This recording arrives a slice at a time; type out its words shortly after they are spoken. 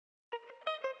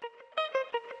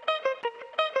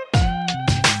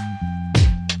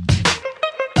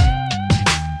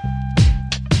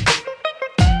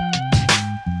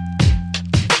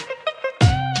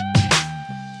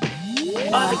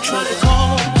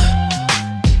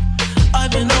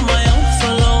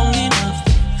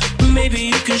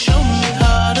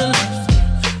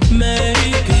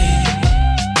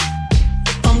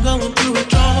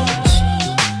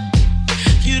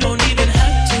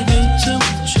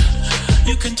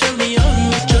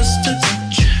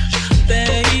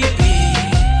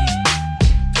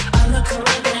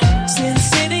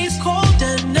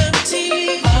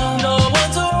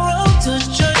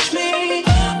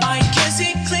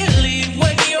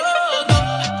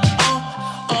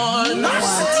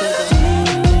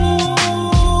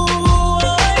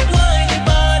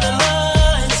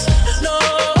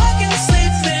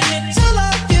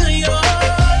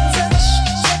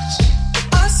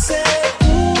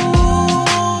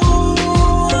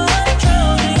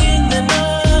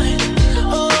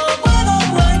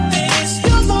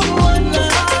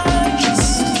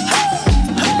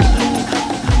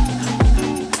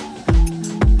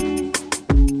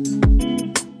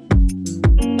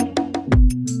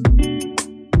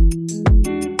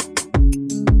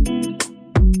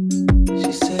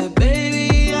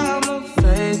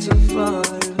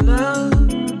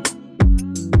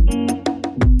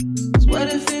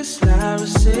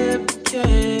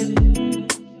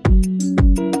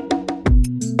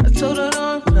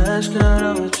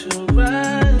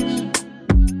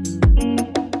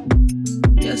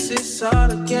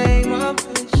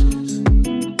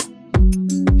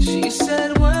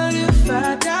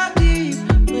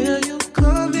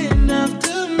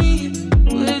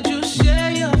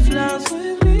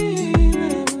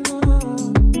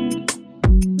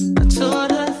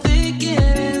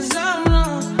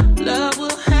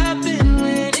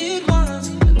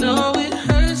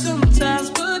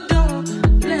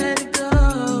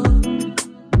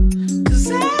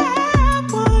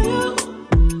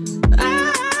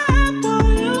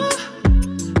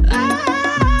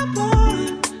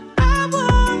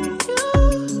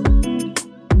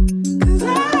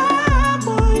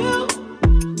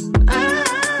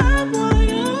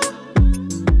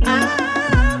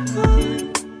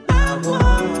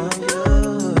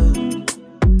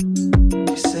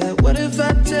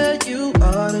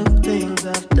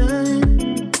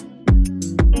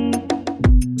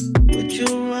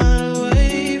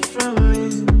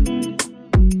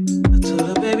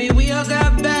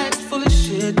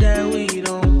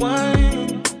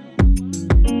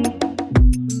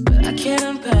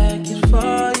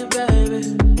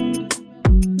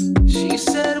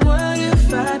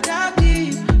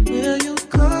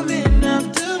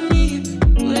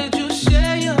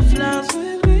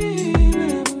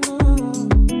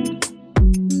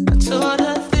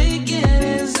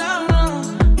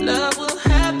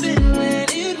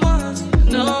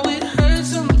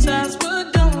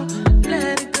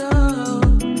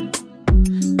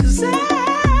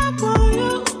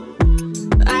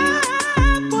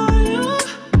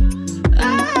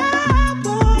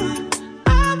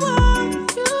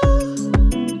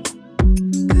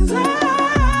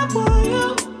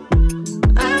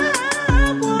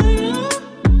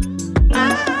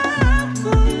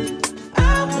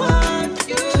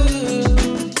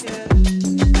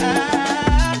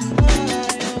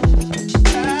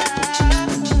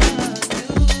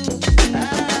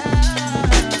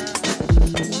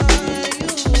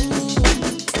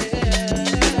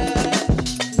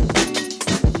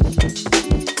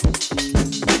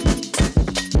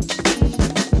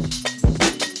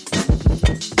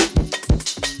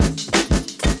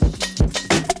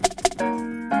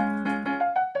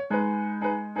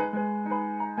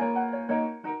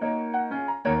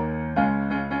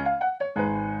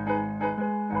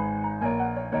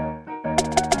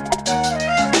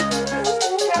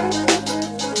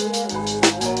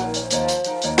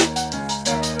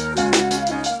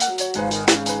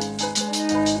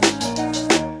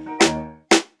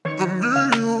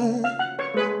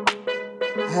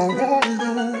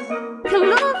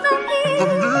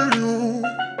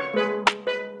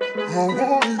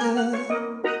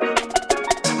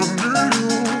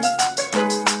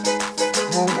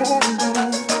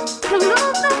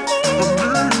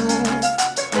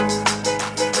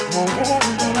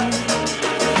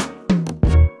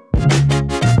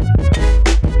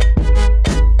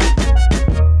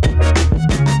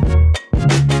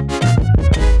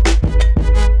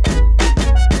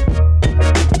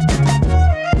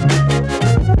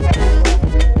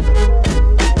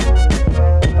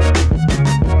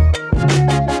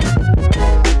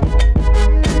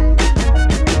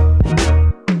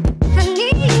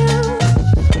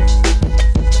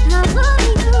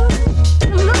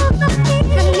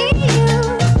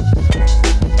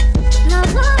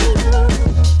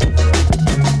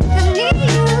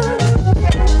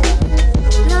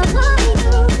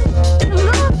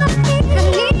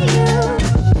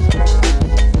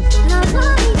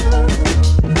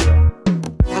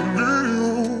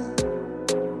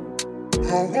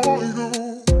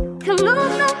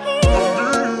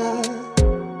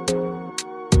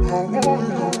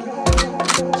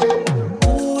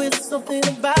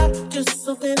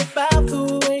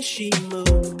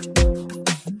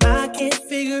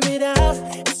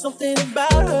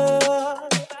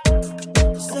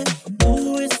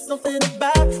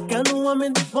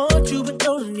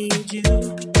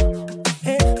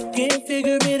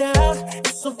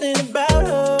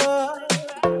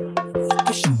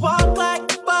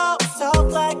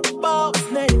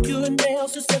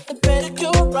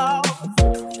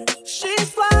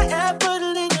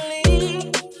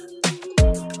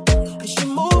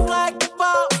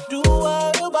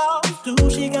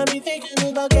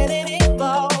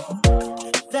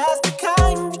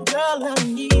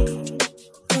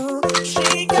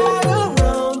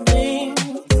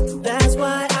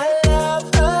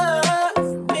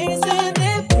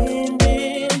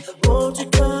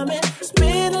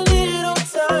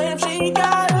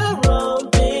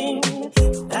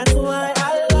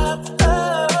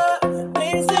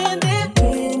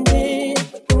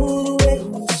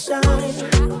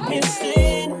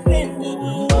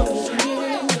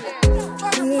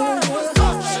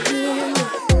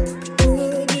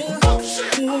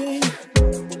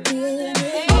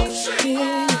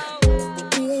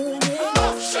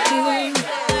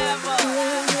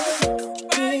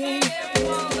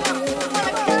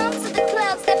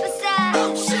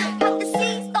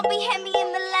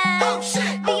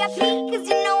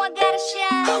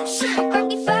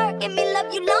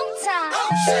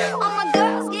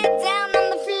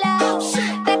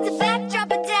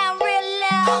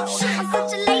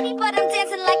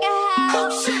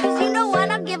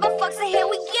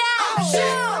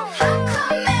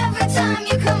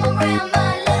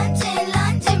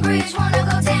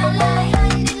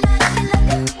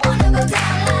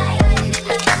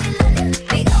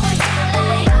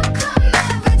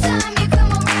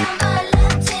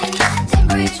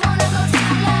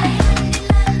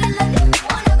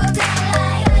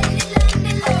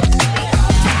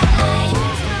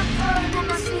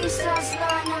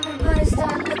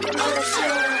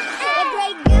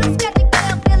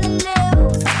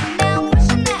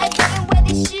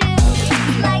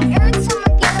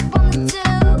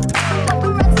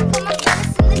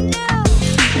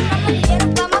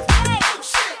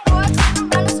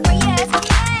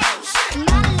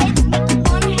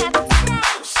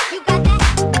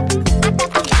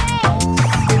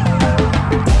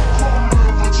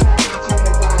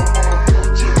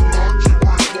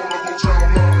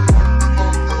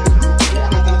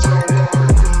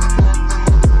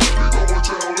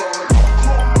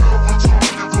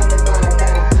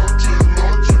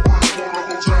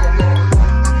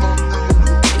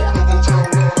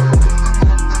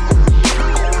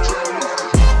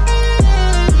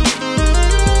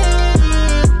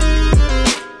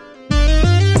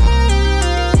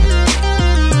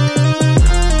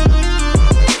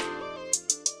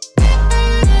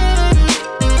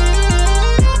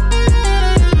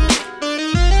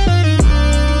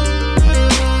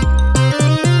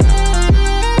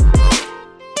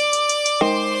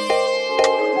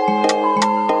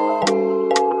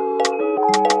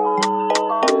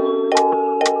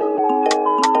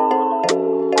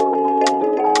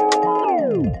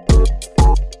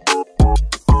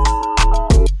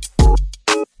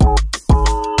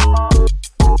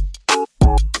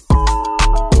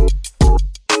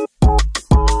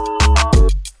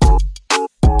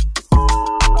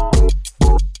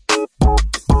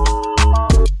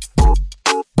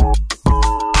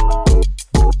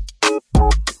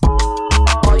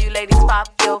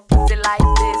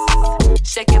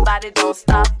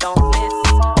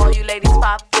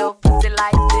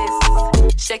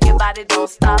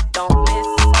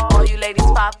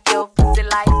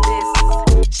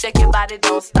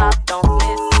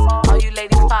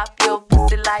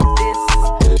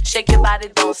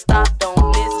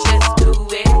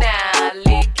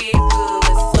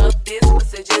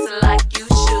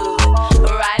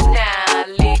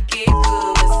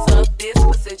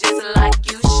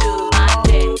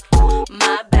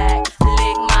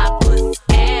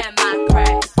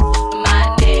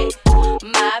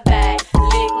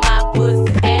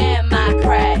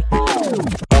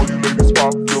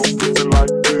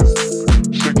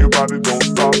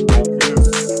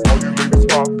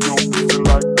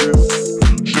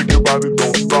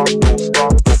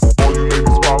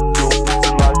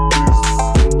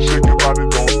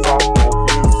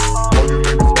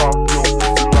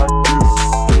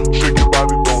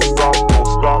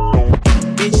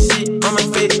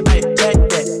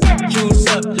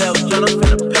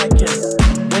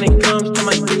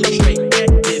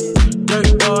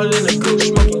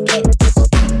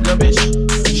Little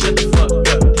bitch, shut the fuck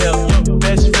up. Tell your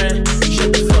best friend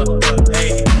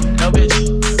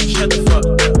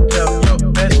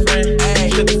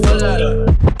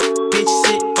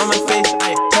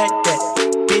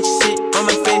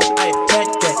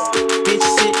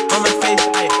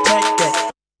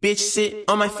Bitch sit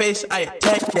on my face, I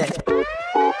attack that.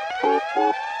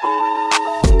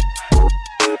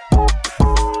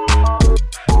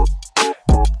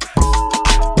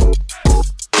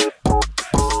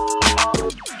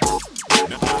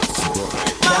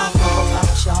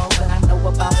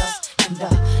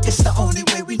 It's the only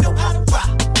way we know how to rock.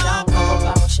 Y'all know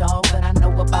about y'all, but I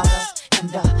know about us.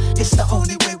 And it's the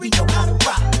only way we know how to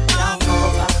rock. Y'all know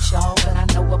about y'all, but I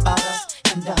know about us.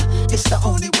 And it's the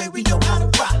only way we know how to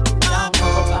rock. Y'all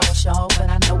know about y'all, but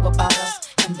I know about us.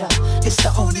 And it's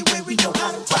the only way we know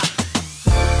how to rock.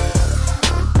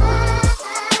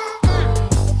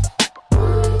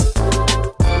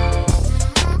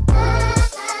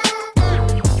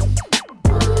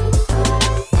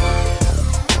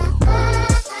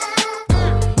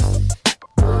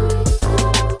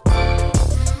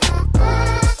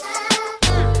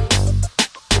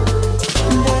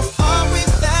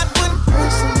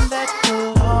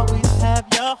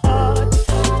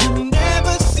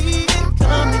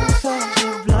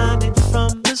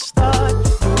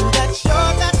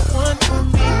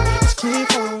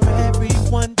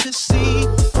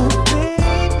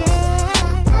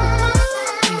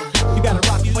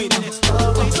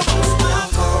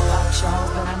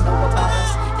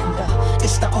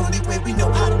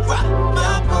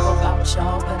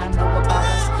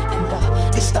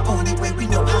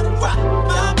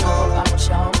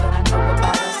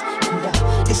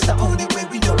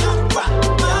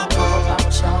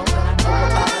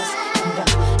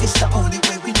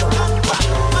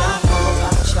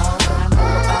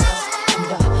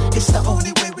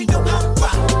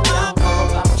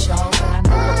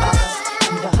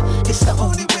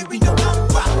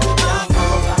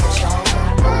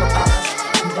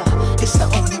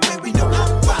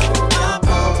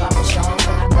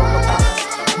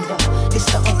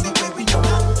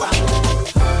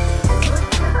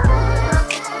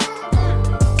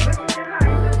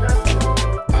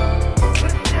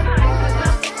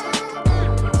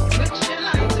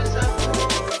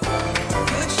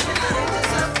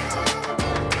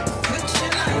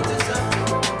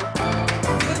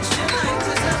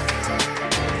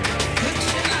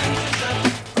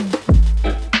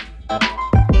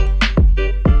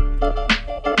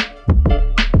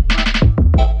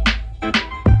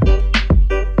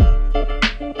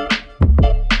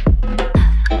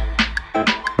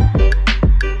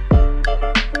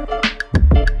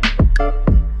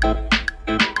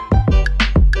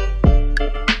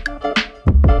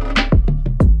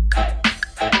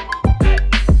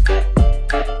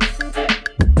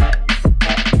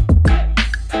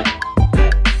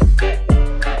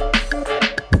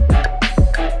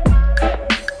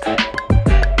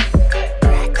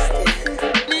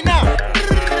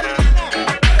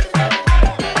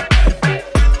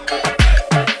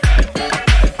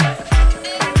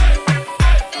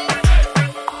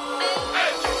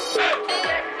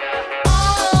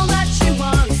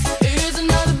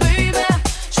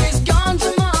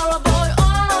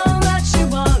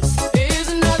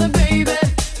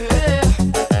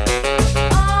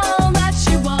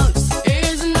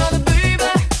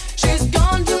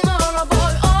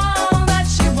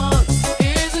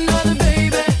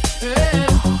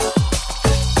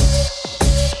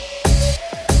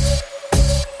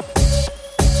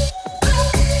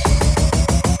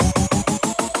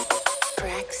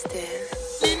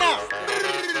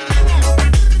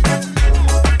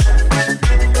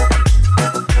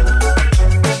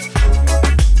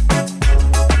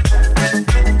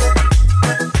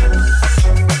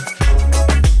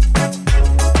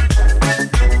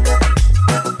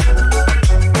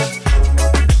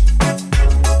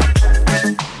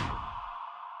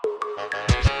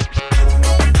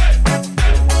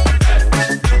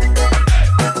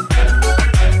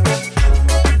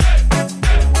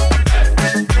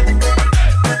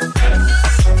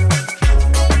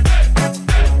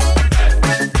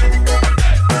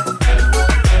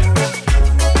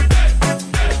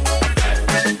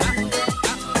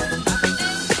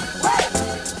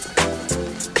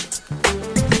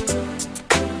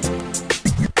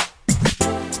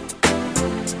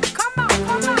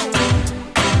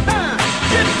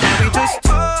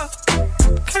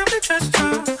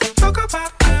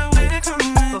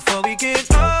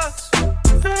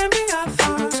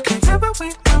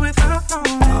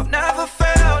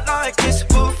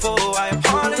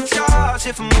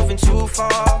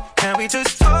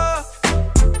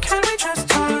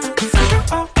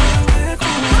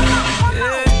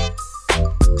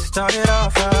 Started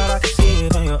off right, I can see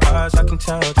it in your eyes, I can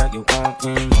tell that you want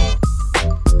me more.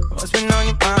 What's been on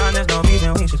your mind, there's no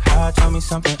reason we should hide. Tell me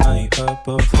something I ain't heard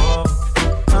before.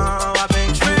 Oh, I've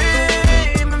been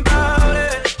dreaming about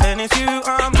it.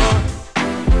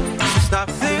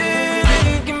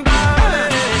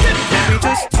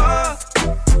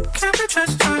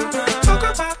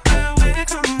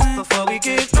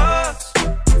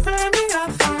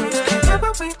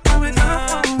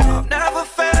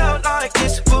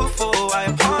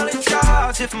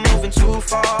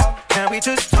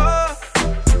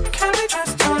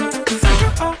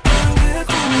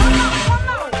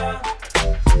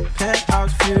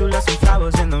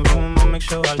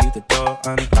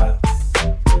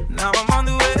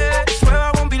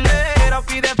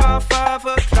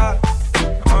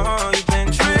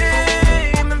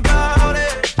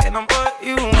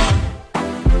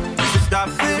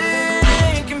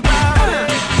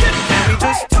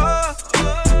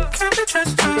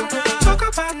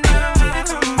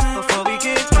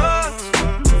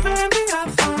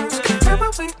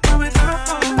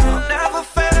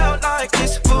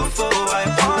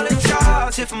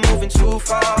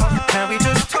 far. Can we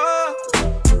just talk?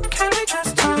 Can we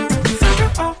just talk?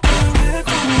 Figure out where we're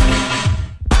going.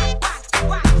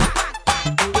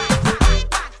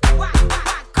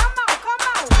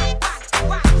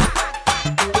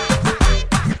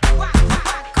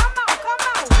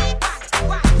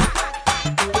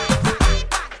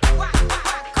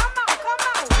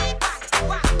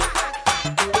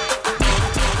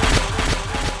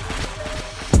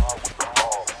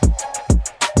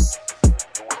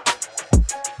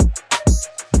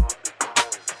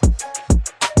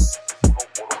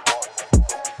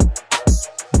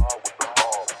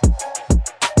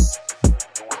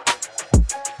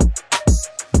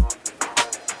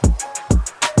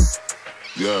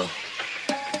 Yeah.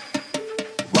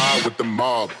 Ride with the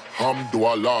mob,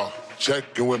 Alhamdulillah.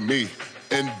 Check in with me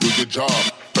and do your job.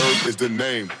 Earth is the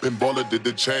name, Pinballer did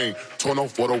the chain. Torn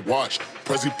off for the watch,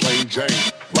 Prezi plain Jane.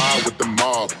 Ride with the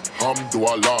mob,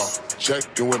 Alhamdulillah.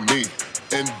 Check in with me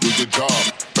and do your job.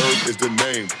 Earth is the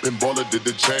name, Pinballer did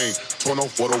the chain. Torn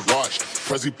off for the watch,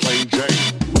 Prezi plain Jane.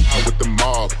 Ride with the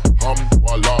mob,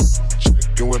 Alhamdulillah.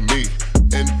 Check in with me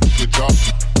and do your job.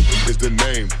 Earth is the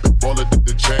name, Pinballer did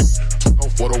the chain. Torn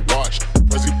off for the watch,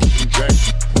 Prezi plain Jane.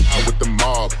 Ride with the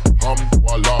mob,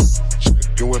 Alhamdulillah.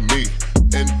 Check in with me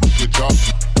and do your job.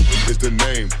 Earth is the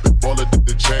name, Pinballer did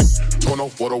the chain. Torn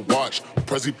off for the watch,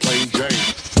 Prezi plain Jane.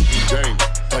 Jane,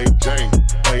 plain Jane,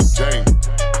 plain Jane.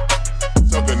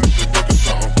 Suck a nigga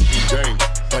something. Jane,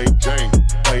 plain Jane,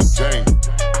 plain Jane.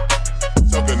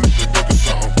 Suck a nigga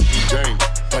something. Jane,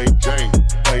 plain Jane,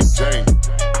 plain Jane.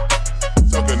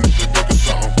 Suck a nigga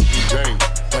something. Jane,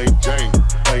 plain Jane,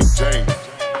 plain Jane.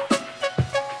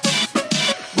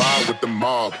 Ride with the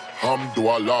mob,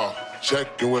 Alhamdulillah.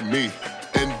 Check in with me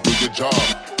and do your job.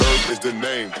 Earth is the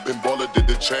name, Pinballer did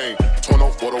the chain. Torn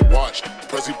off for the watch,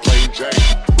 Prezi plain Jane.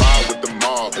 Ride with the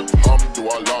mob,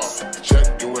 Alhamdulillah.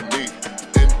 Check in with me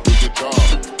and do your job.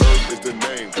 Earth is the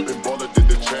name, Pinballer did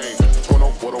the chain. Torn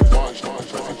off for the watch,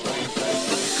 Prezi plain Jane.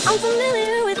 I'm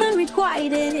familiar with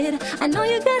unrequited. I know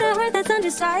you got a heart that's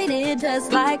undecided,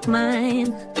 just like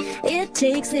mine. It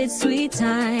takes its sweet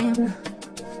time.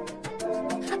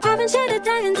 I've been shy to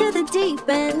dive into the deep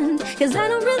end, cause I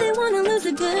don't really wanna lose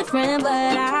a good friend, but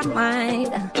I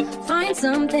might find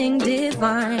something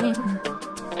divine.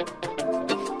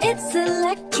 It's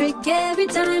electric every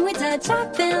time we touch. I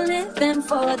feel living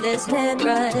for this head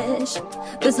rush,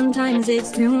 but sometimes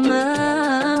it's too much.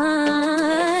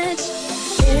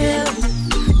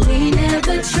 If we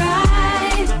never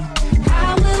try,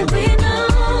 how will we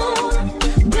know,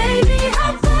 baby,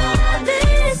 how far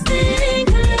this thing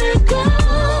could go?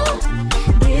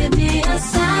 Give me a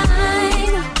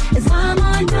sign if I'm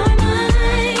on your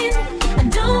mind. I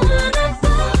don't wanna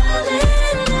fall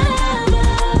in love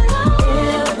alone.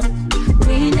 If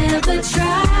we never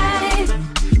try,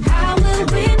 how will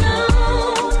we know,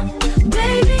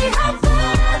 baby, how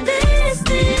far this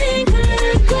thing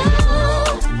could go?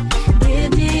 Give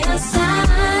me a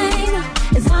sign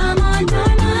if I'm on your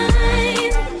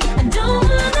mind. I don't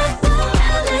wanna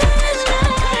fall in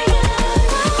love.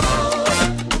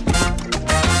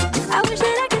 I wish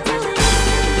that I could tell it.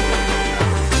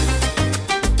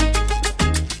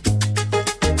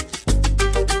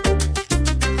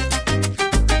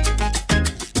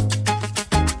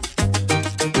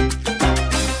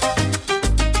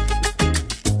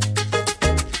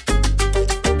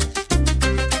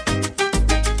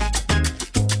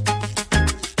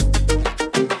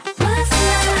 What's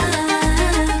love?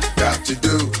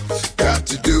 Got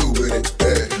to do with it,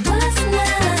 hey. What's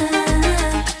love?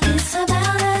 It's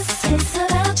about us. It's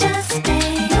about just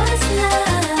being. What's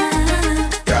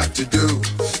love? Got to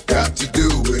do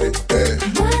with it, hey.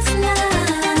 What's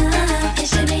love? It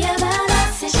should be about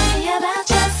us. It should be about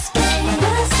just being.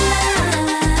 What's love?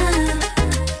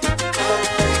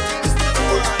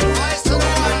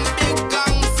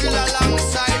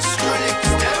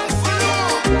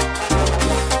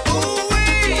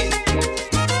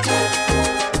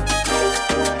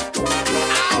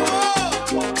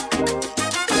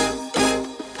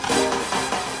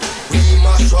 We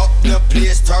must rock the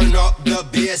place, turn up the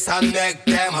bass and make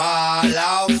them all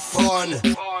have fun.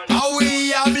 How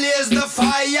we ablaze the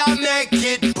fire, make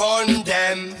it burn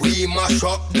them. We must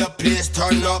rock the place,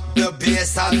 turn up the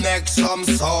bass and make some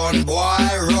sound, boy,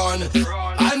 run.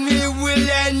 And we will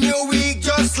end your week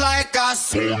just like a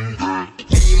Sunday.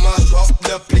 We must rock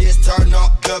the place, turn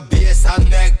up the bass and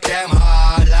make them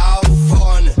all have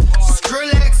fun.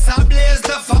 Skrillex ablaze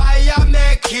the fire,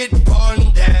 make it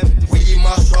burn them. We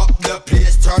must rock the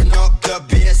place, turn up the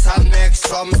bass and make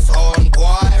some sound,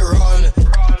 boy, run.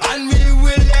 And we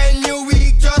will end your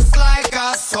week just like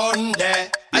a Sunday.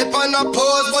 I wanna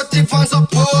pose, but if I'm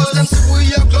supposed pose. Them screw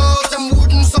your clothes, them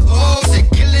wouldn't suppose. They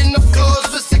killing the flows,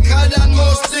 we're sicker than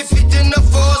most. They fit in the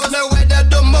foes, no weather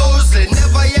the most. They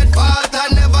never yet fought, I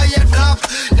never yet flop.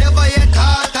 Never yet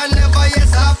hot, I never yet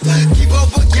stop. Keep up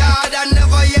with yard, I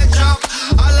never yet drop.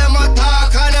 All them a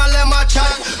talk and all them a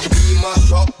chat. Be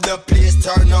mash up the place,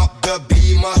 turn up. The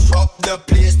be mash up the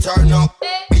place, turn up.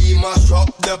 Be mash up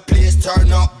the place,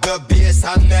 turn up. The bass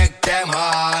and make them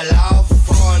all have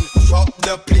fun. Drop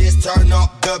the place, turn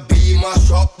up. The be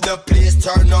mash up the place,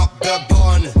 turn up. The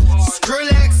bun.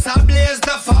 Skrillex, I blaze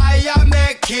the fire,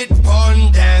 make it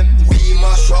burn them. Be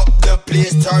mash up the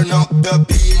place, turn up. The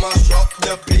be mash up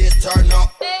the place, turn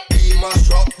up. Be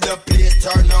mash up the place,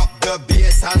 turn up. The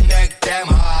bass and make them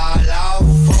all have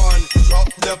fun. Drop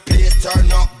the place,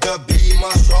 turn up. The be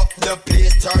mash up the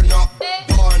place, turn up.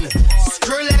 Bun.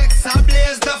 Skrillex, I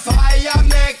blaze the fire,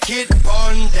 make it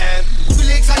burn them.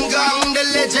 Felix and Gang, the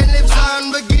legend lives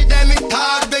on. We give them it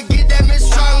hard, we give them it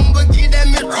strong. We give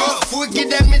them it rough, we give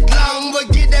them it long. We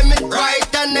give them it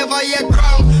right and never yet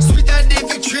wrong. Sweeter the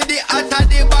victory, the hotter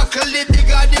the buckle. The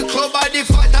bigger the club, the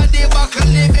fatter the buckle.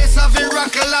 The best of the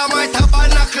rockle, I might have a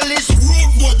knuckle. It's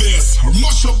Road for this,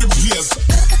 mash up the place.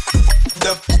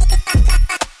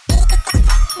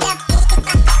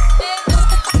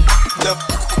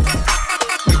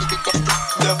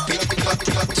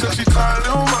 Said she tired,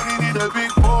 little money, need a big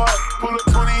boy. Pull up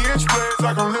 20-inch blades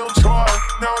like a little toy.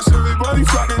 Now it's everybody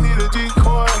flocking, need a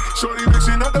decoy. Shorty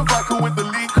mixing up the vodka with the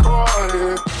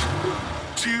liquor.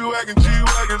 G-Wagon,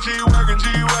 G-Wagon, G-Wagon,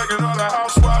 G-Wagon. All the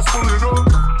housewives pulling up.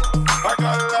 I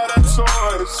got a lot of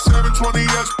toys.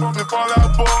 720S pumping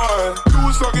Fallout Boy. You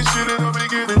was talking shit in the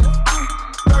beginning.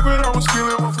 Back when I was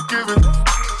feeling unforgiving.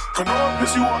 I know I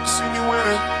miss you want to see me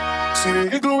winning. See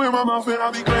the igloo in my mouth and I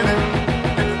be grinning.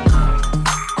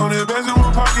 100 bands in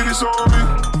my pocket, it's on me.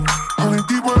 100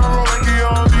 deep when I roll like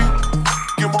Gnoyd.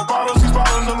 Get more bottles, these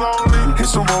bottles are lonely.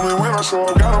 It's a moment when I show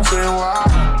up, God, I'm saying why.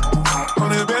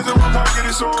 100 bands in my pocket,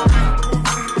 it's on me.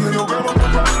 Yeah, your grandma will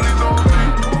probably know me.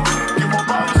 Get more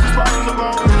bottles, these bottles are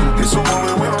lonely. It's a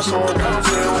moment when I show up, God, I'm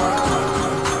saying why.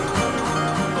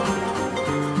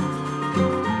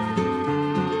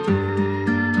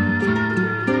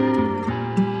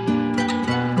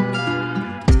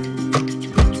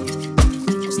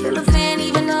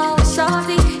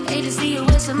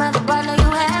 Some other boy know you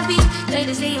happy. They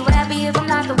to see you happy if I'm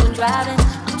not the one driving.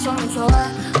 I'm so mature,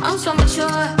 I'm so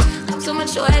mature, I'm so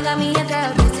mature. It got me a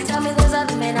therapist to tell me there's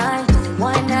other men I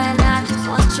one night I just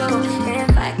want you.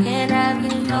 If I can't have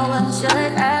you, know what should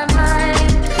I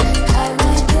mind? I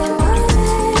might get my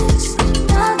legs,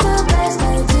 not the best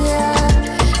idea.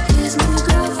 Kiss me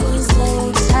girlfriend's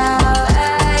legs, how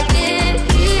I get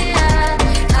here.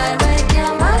 I might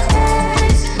get my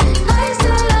legs, I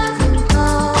still love you, no.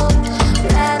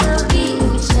 Rather be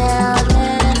child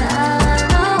than I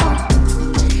know.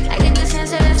 I get the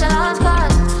sense that it's a lost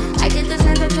cause. I get the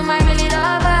sense that you might really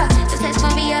love her. This text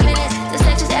gon' be evidence. This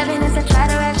text is evidence. I try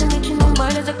to ration it, you know,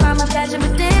 word is a crime of passion,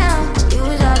 but damn, you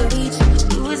was out of reach.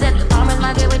 You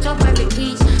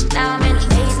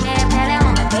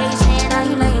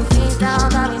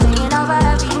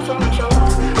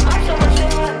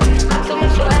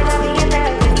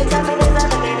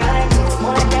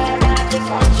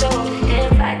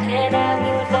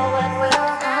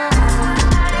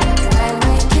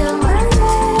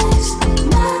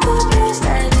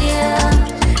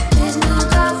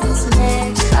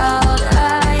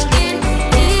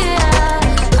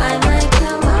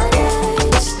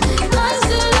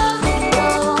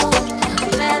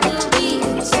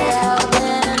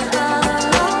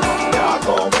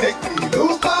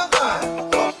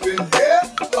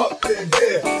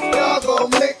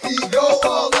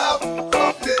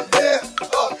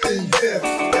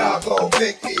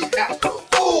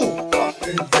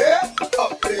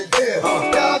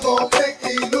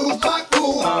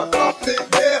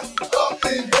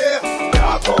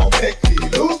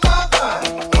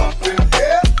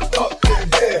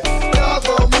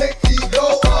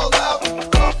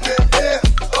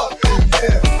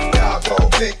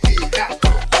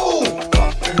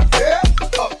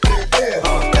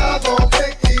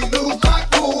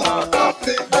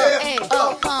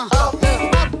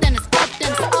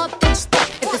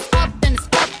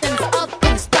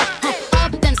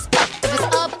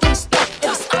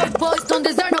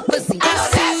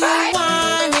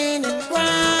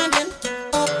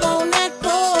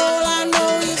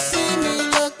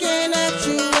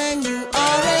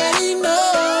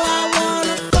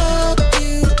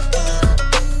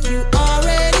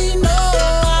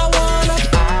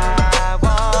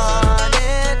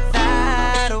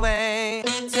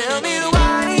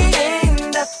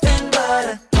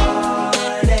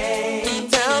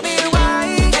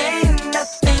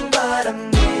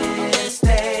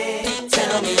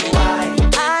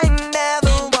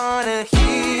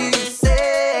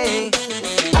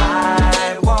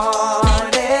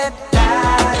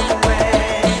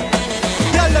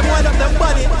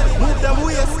body, move them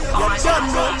waist, you done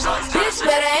know. Bitch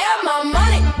better have my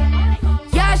money.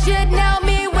 Y'all should know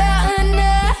me well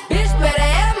enough. Bitch better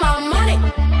have my money.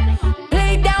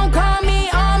 Play down, call me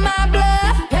on my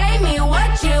bluff. Pay me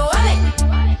what you want it.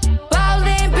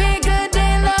 Ballin' bigger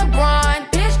than LeBron.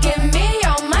 Bitch, give me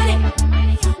your money.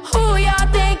 Who y'all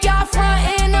think y'all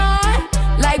frontin' on?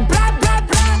 Like blah, blah,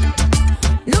 blah.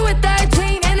 Louis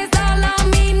 13 and it's all on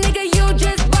me, nigga, you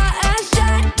just bought a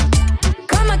shot.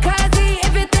 Kamikaze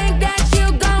if you think that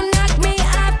you gon' knock me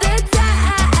off the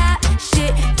top.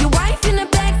 Shit, your wife in the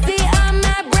backseat of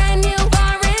my brand new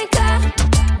foreign car.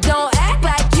 Don't act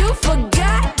like you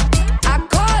forgot. I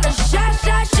called a shot.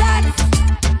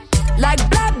 Like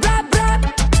blah, blah, blah.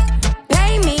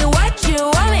 Pay me what you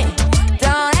want it.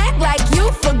 Don't act like you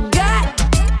forgot.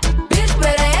 Bitch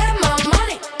better have my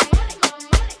money.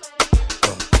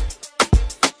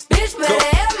 Bitch better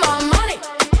have my money.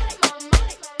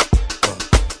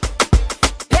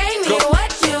 Pay me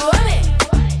what you want it.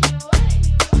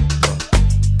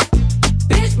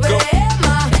 Bitch better have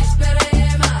my. Bitch better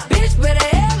have my. Bitch better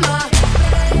have my.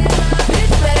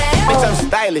 Bitch better have my. Bitch, I'm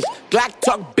stylish. Glock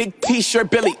talk, big t-shirt,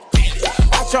 Billy.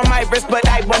 Watch on my wrist, but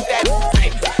I want that.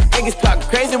 Niggas talk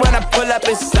crazy when I pull up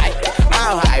in sight.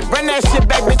 Mile high, run that shit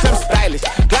back, bitch, I'm stylish.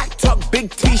 Glock talk, big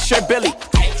t-shirt, Billy.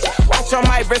 Watch on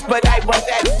my wrist, but I want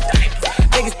that.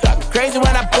 Niggas talk crazy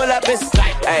when I pull up in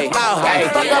sight. Hey, mile high,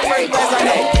 fuck up first class on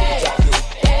that.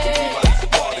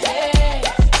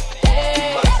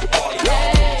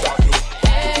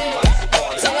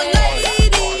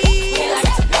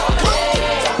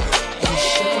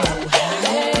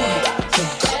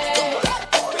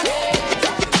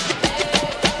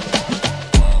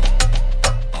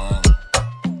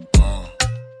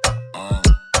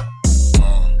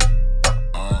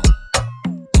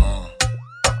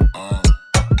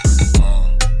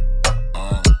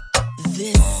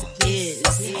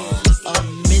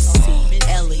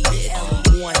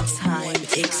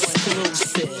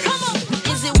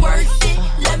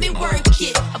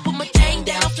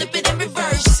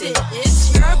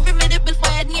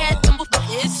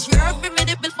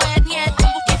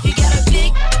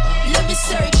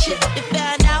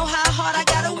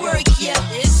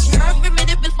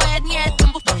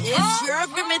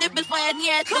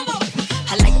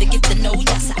 I like to get to know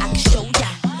ya so I can show ya.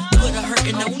 Put a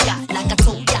hurtin' on ya like I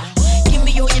told ya. Give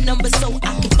me all your numbers so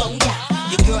I can phone ya.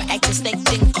 Your girl actin' stank,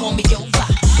 then call me over.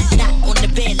 Not on the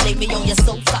bed, lay me on your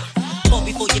sofa. But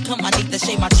before you come, I need to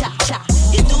shave my cha-cha.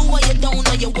 You do or you don't,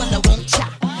 or you will I won't cha.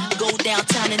 Go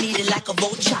downtown and eat it like a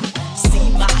vulture. See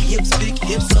my hips, big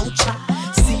hips, so cha.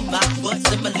 See my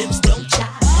butts and my lips don't cha.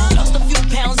 Lost a few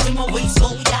pounds in my waist,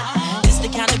 oh yeah. This the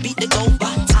kind of beat that go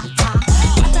ba-ta-ta.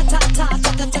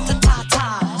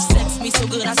 Ba-ta-ta-ta-ta-ta-ta-ta-ta. Sex me so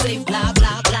good I say blah,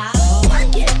 blah, blah.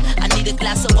 Work it, I need a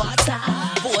glass of water.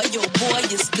 Boy, oh boy,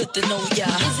 it's good to know ya.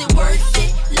 Is it worth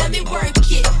it? Let me work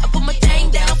it. I put my thing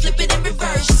down, flip it and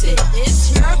reverse it.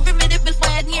 It's your primitive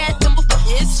fad, tumble.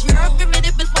 It's your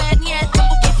primitive fad,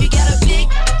 tumble. If you got a big,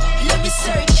 let me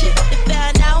search it. To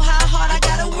find out how hard I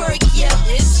gotta work, yeah.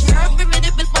 It's your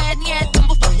primitive fad,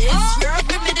 tumble. It's your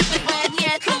primitive fad,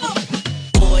 tumble.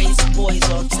 Boys,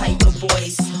 all type of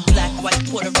boys. Black, white,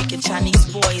 Puerto Rican, Chinese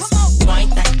boys. Wine,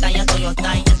 tanya, toyo,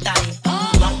 tanya.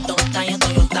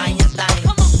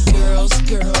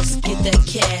 Girls, get that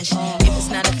cash. If it's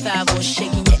 9 to 5 or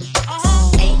shaking it,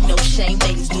 ain't no shame,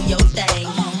 ladies, do your thing.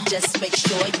 Just make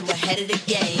sure you ahead of the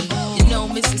game. You know,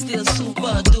 Missy still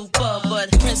super duper, but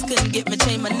Prince couldn't get me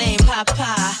change my name,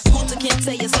 Papa. Hooter can't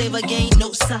tell you slave again,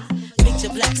 no sign. Picture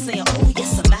black saying, oh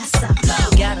yes, I'm massa.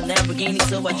 Got a Lamborghini,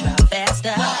 so I drive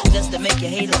faster, just to make your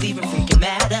haters even freaking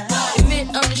madder.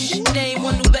 Admit I'm the shit, they ain't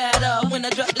one new batter. When I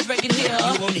drop this record here,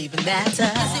 you won't even matter.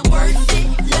 Is it worth it?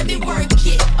 Let me work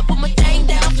it. I put my thing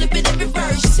down, flip it and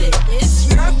reverse it. It's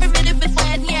your primitive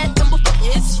fad, tumble.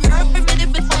 It's your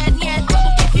primitive fad,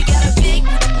 tumble. If you got a big,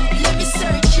 let me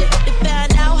search it. To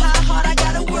find out how hard I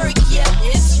gotta work, yeah.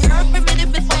 It's your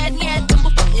primitive fad,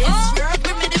 tumble. It's your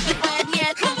primitive fad,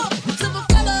 tumble. Super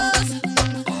fellas.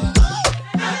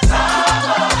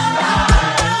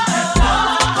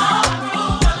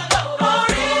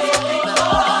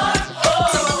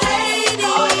 So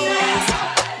ladies,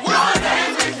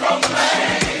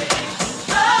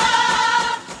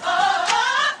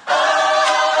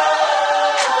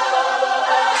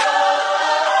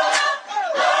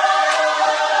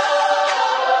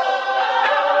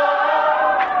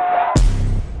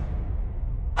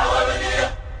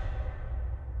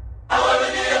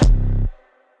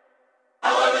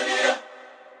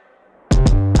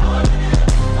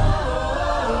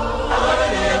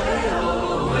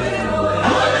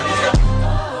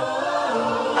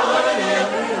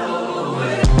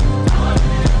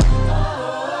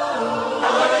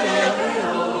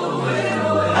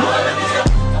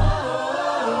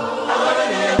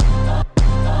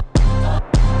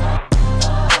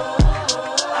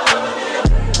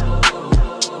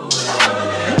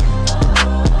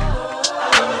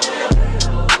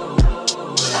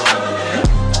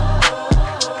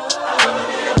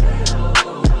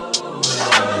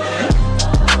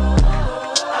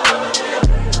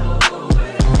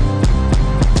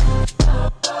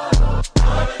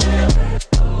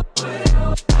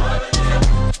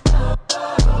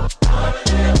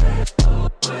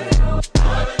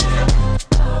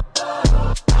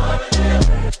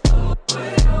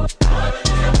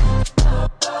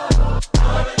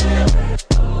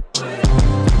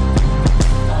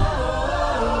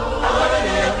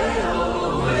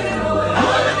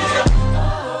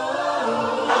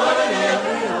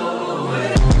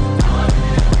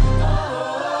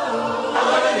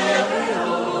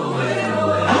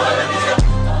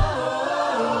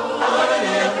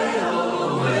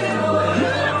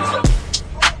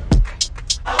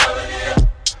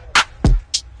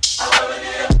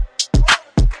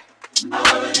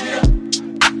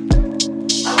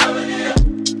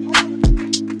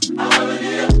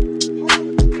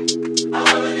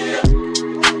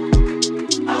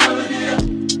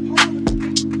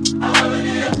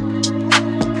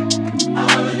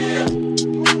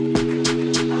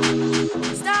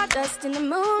 Stardust in the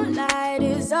moonlight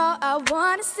is all I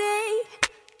wanna see.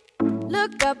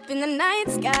 Look up in the night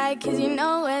sky, cause you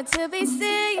know where to be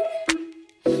seen.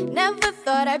 Never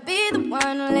thought I'd be the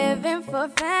one living for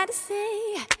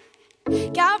fantasy.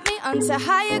 Got me onto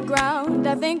higher ground,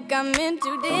 I think I'm in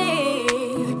too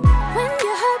deep. When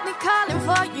you heard me calling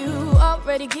for you,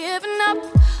 already giving up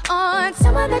on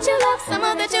someone that you love,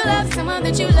 someone that you love, someone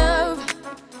that you love.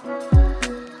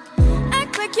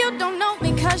 Act like you don't know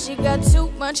me cause you got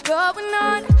too much going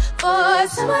on. For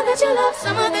someone that you love,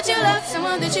 someone that you love,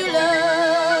 someone that you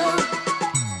love.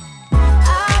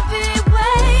 I'll be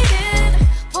waiting,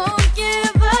 won't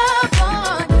give up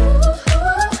on you.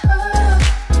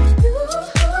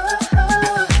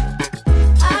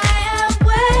 I am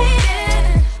waiting,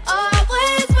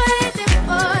 always waiting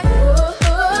for you.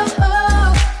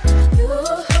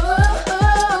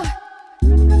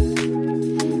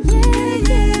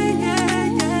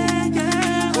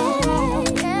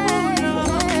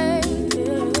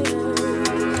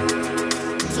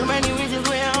 So many reasons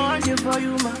why I want you for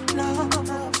you, my love.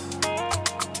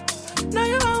 Now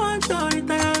you don't want to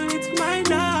return, it's my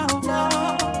love.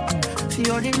 See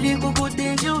all the little good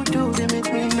things you do, they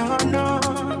make me no.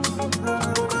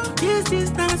 This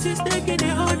distance is taking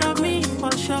a hold of me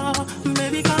for sure.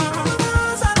 Baby, come on.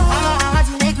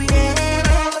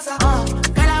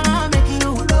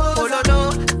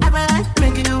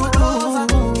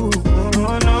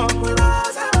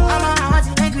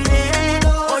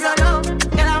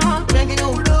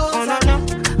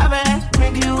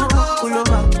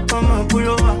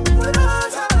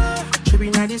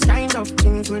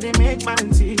 Where they make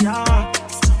man see ya,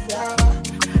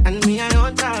 and me I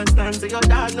understand, so your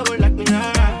dad know like me,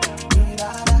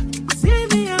 see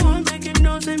me, I won't make it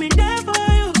no, say me there for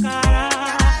you, cara.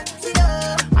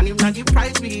 And if not the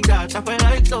price we got, I feel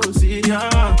like to see ya.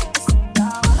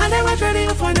 I never traded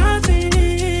you for nothing.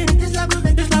 This love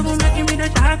will make me the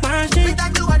dark machine.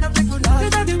 Without you, I don't think you love.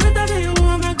 Without you, you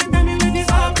won't make it, tell me when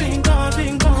it's all been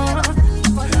gone.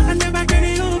 I never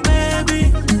traded you, baby.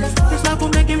 This love will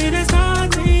make me the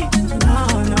something.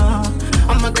 No,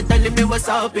 I'ma get tell me what's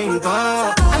up in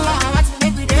God. I want to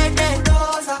make me dead.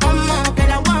 Girl,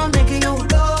 I want to make you.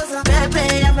 Baby,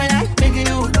 I feel like making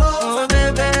you. Oh,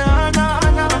 baby, oh, no.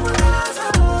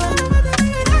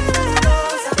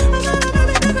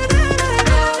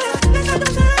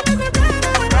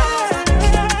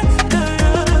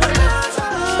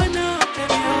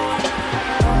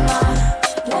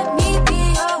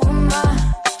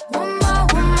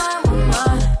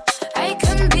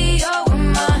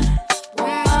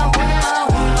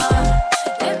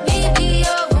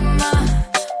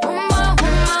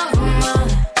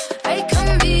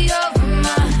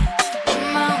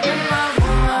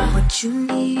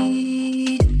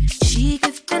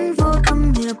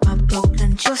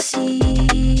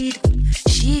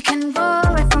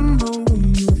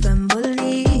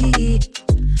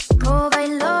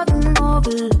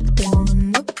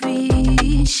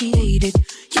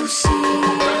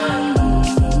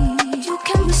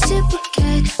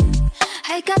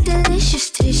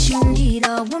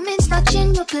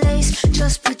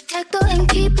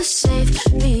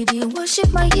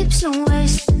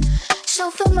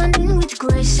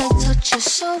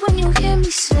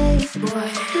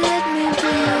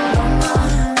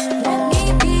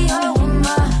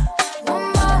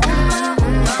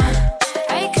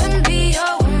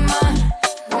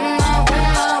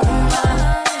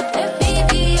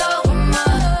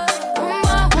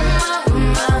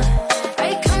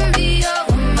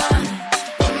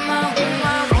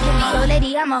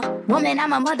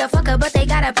 I'm a motherfucker, but they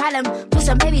got a problem. Put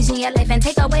some babies in your life and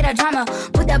take away the drama.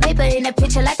 Put the paper in the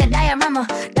picture like a diorama.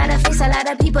 Gotta face a lot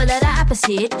of people that are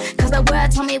opposite. Cause the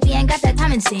world told me we ain't got that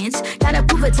common sense. Gotta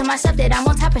prove it to myself that I'm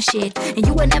on top of shit. And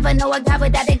you would never know a guy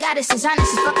without a goddess is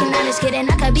honest. Is fucking honest, kidding.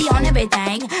 I could be on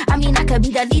everything. I mean, I could be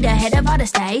the leader, head of all the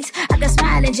states. I could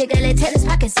smile and jiggle it till his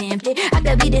pockets empty. I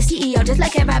could be the CEO just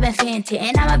like a Robin Fenton.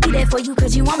 And I'ma be there for you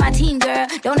cause you on my team, girl.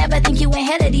 Don't ever think you ain't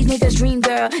hell of these niggas' dream,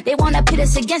 girl. They wanna pit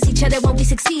us against each other when we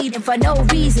succeed. And for no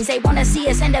reasons, they wanna see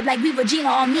us end up like we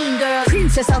Regina or Mean Girl.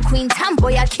 Princess or queen,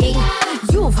 tomboy or king.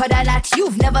 You've heard a lot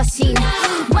you've never seen.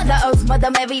 Mother Earth,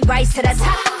 Mother Mary, rise to the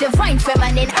top. Divine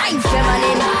feminine, I'm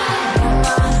feminine.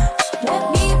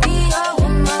 Let me be your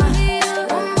woman.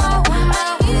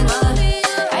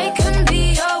 I can be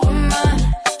your woman.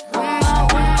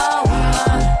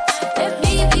 Let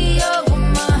me be your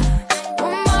woman.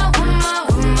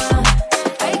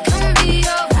 I can be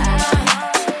your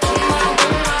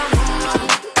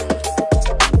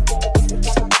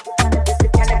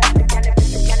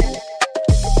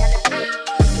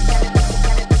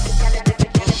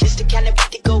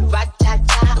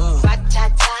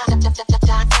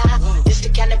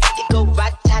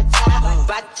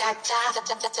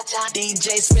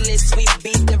DJ Spillis, we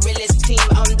beat the realest team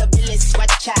on the realest.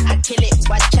 Watch out, I kill it.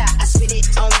 Watch out, I spit it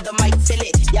on the mic, feel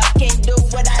it. Y'all can't do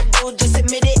what I do, just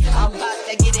admit it. I'm about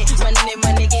to get it,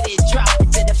 money, get it. Drop it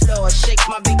to the floor, shake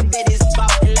my big bitties,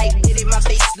 ballin' like did it. My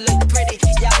face look pretty.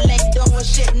 Y'all ain't doing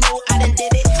shit, no, I done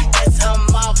did it. That's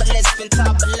marvelous,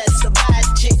 fantabulous. A bad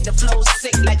chick, the flow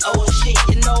sick like oh shit.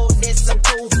 You know this, I'm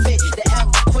cool fit. The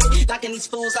ever quit, knocking these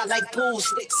fools out like pool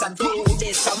sticks. I do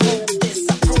this, I move this,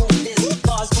 I prove this.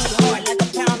 Bars move hard like a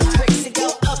pound of bricks. It go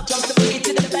up, jump the boogie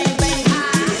to the bang bang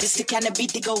high. This the kind of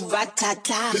beat that go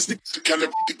rat-ta-ta. This the kind of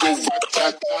beat that go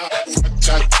rat-ta-ta,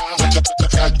 rat-ta-ta,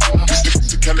 rat-ta-ta. This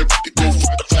the kind of beat that go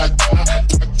rat-ta-ta,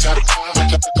 rat-ta-ta,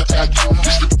 rat-ta-ta.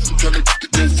 This the kind of beat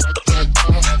that go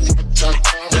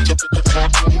rat-ta-ta, rat-ta-ta,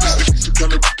 rat-ta-ta. This the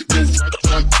kind of beat that go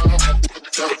rat-ta-ta,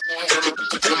 rat-ta-ta.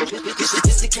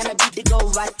 This the kind of beat that go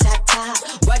rat-ta-ta.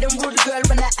 Why them rude girl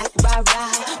when I act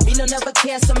rah-rah? Me no never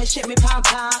care, so me shit me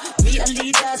pom-pom. Me a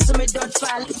leader, so me don't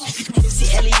fall. MC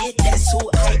Elliot, that's who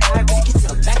I are.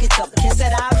 Back it up, kiss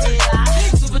it out, yeah.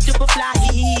 Super duper fly,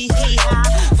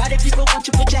 hee-hee-hee-ha. Party people, want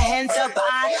you put your hands up,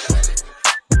 I.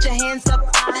 Put your hands up,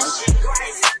 I.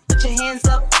 Put your hands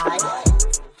up, I.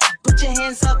 Put your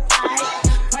hands up, I.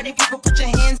 Party people, put your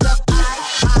hands up, I.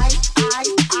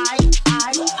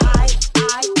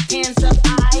 Hands up,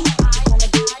 I.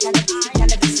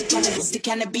 This the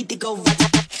kind of beat that go right.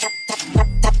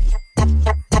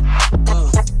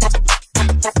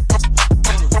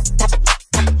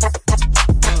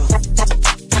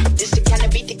 This the kind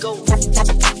of beat that go.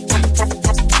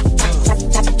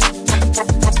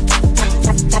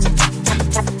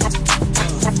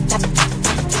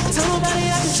 Tell nobody I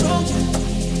control you.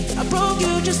 I broke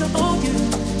you just to own you.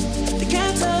 They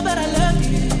can't tell that I love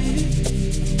you.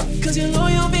 Cause you're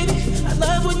loyal, baby. I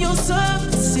love when you're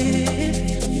submissive.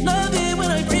 Love it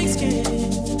when I break skin.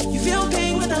 You feel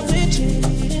pain when I'm flinching.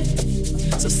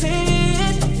 So say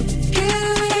it.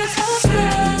 Give me tough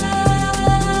love.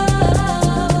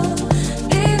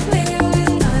 Leave me with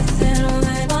nothing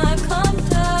when I come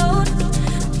down.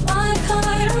 My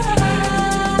kind of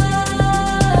love.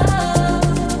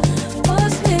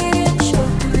 Force me and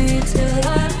choke me till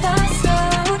I pass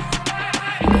out.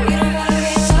 You don't gotta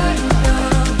be certain, no.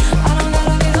 I don't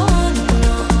gotta be the one,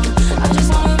 no. I just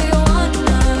wanna be the one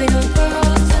of your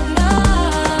girls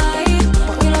tonight.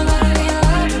 You don't gotta be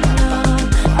certain, no.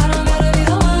 I don't gotta be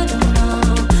the one, no.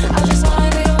 I just wanna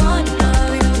be the one of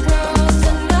your girls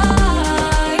tonight.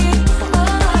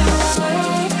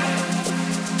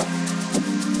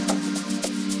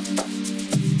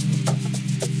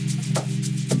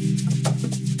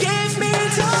 Give me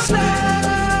tough love.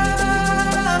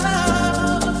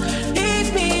 Leave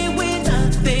me with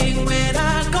nothing when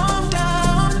I come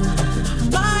down.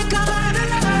 My kind of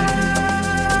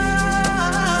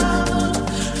love.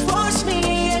 Force me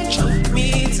and choke me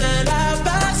till I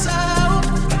pass out.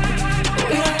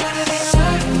 You don't gotta be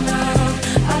certain, no.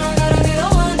 I don't gotta be the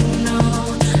one, no.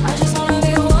 I just wanna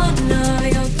be the one of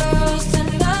your girls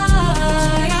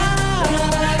tonight. You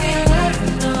don't gotta be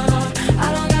certain, no. I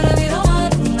don't gotta be the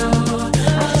one, no.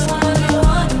 I just wanna be the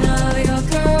one of your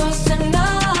girls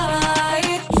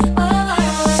tonight.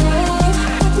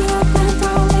 You open the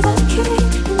door with a key.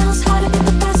 He knows how to get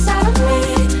the best out of me.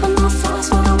 I'm not forced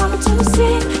when I want to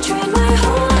see. Train my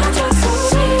whole life just to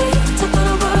see. Took on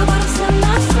a world, but I'm still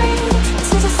not free. This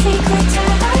is a secret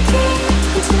that I keep.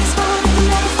 Into this world, I can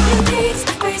never find peace.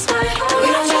 Raise my whole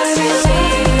life just to see.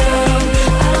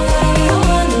 I don't gotta be the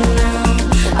one now.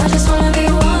 I just wanna be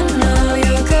one of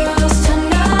your girls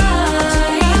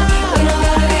tonight. We don't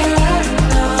gotta be right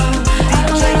now. I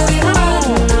don't gotta be the one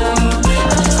now.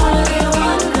 I just wanna be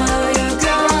one of your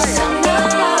girls tonight.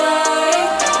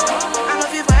 I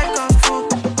love you like kung fu,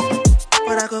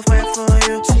 but I could fight for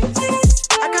you.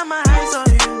 I got my eyes on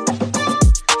you,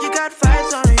 you got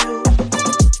vibes on you.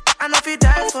 I know if you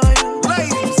die for you,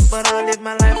 but I'll live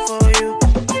my life for you.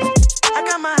 I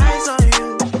got my eyes on you,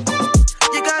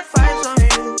 you got vibes on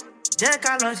you. Jẹ́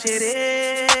ká lọ ṣeré.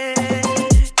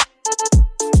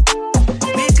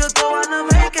 We could go on a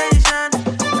vacation,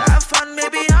 have fun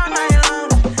maybe all night long.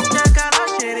 Jẹ́ ká lọ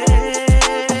ṣeré.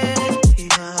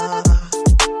 Yeah.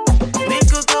 We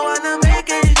could go on a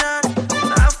vacation,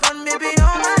 have fun maybe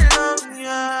all night long.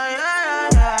 Yeah,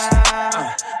 yeah,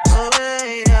 yeah. Oh,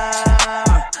 yeah.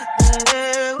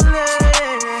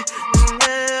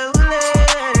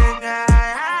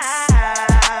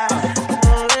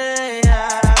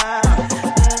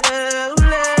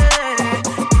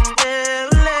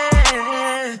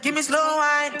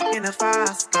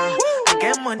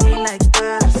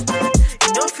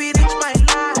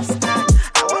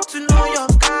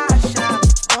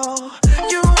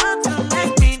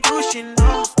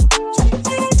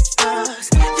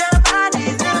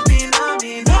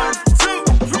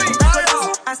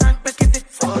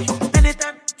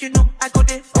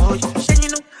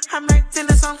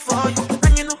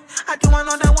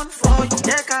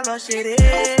 city.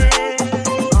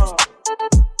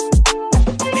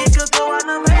 We could go on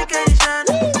a vacation,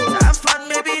 have fun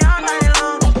maybe all night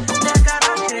long. Check out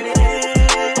our city.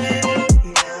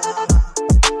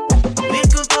 We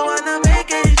could go on a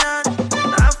vacation,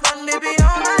 have fun maybe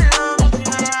all night long.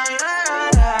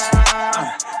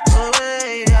 Oh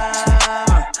yeah.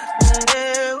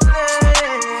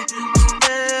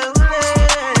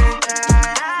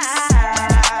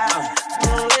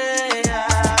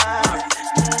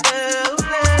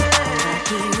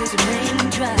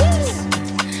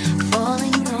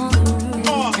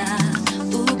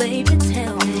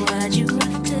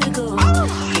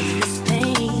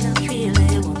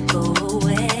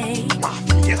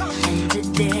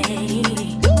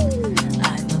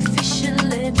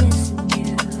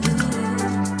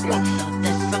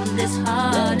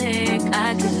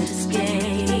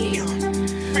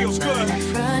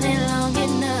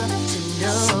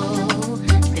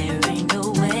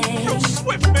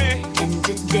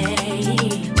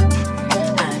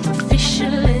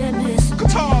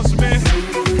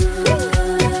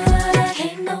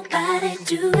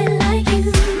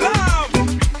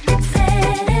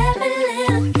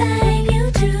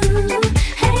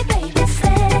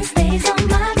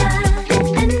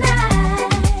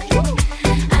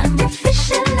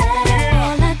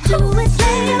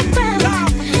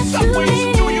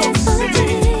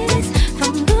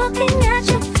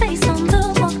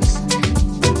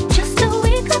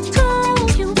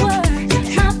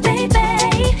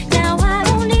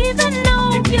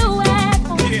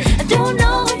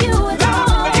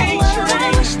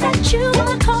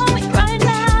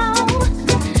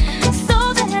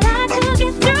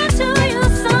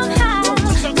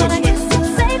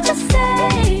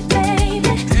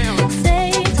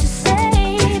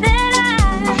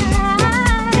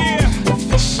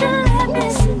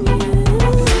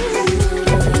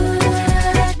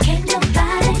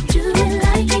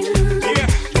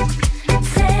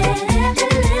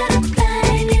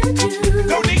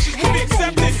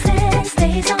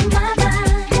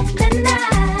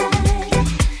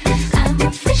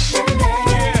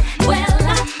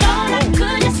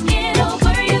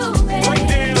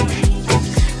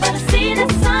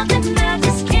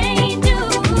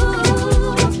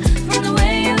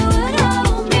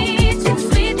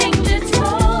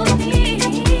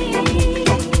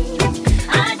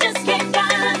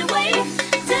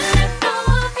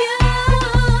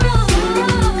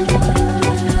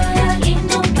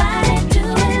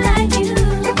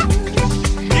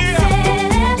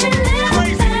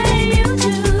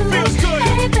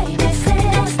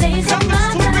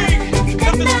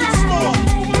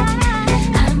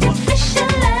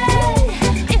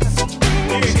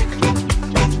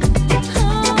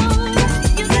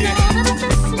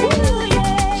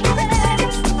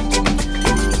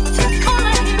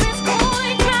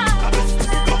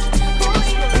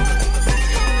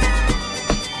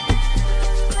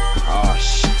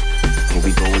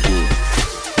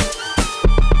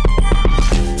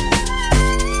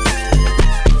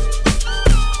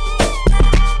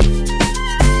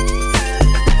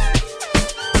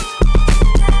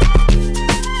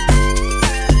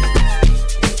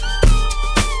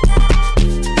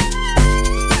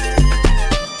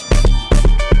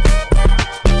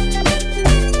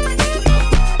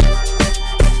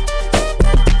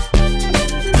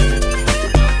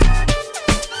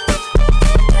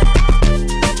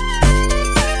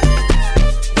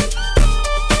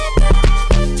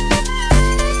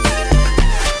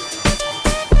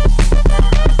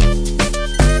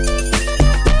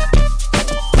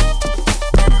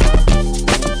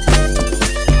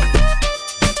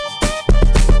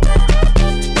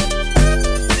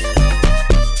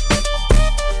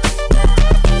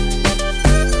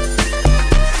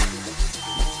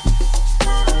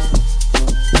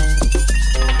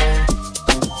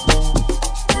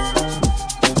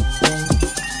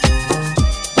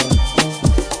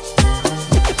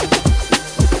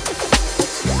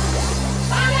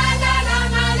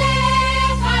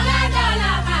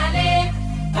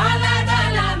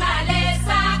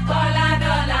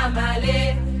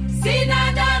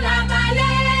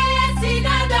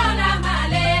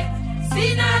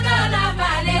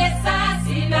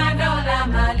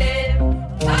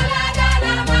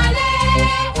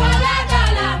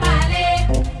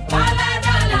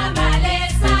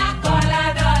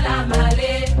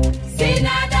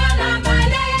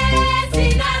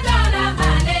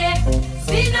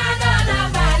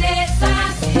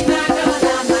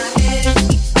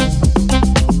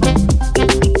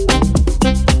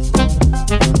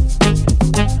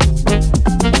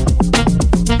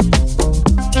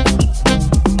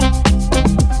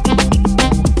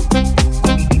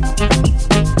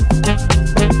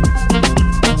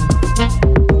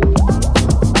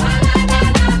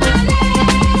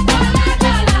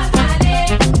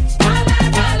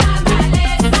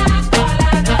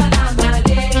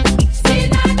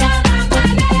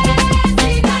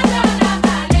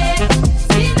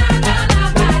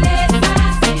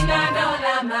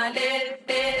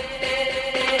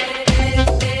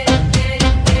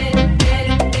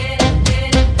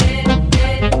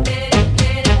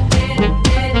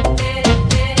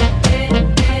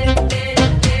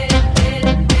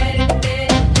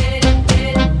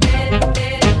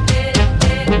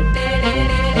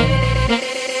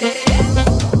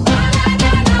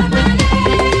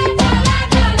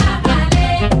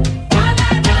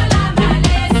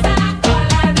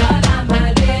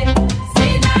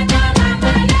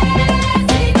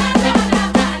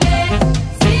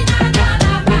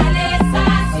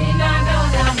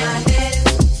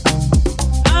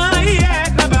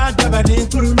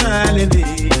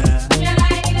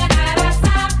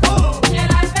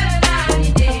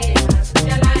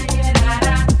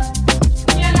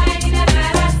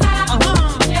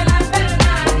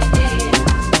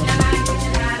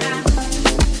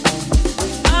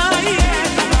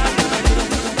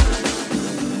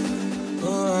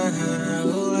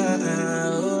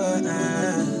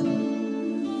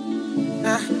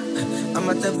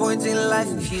 at a point in life,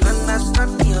 if you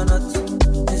understand me or not.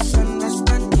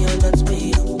 Misunderstand me or not,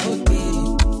 me, I'm okay.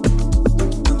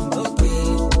 I'm okay.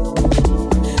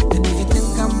 And if you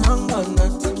think I'm wrong or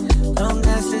not, long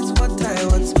as it's what I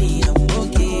want, me, I'm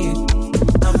okay.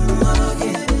 I'm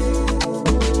okay.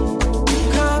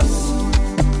 Cause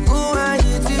who are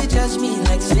you to judge me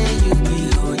like say you be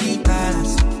holy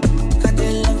past? Got to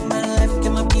love my life,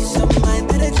 get my peace of mind,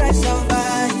 better try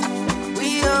survive. We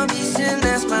all be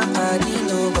sinners, my body,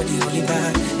 nobody holy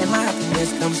bad. And my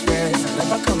happiness comes first, I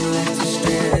never come like to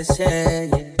stress, yeah,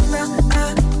 yeah.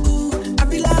 I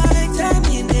be like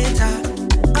Terminator,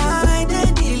 I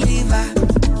did deliver,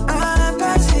 I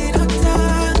pass it up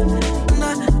time.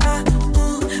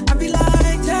 I be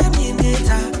like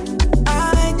Terminator, I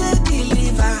did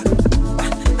deliver,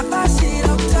 I pass it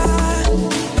up time.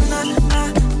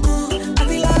 I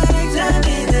be like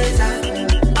Terminator,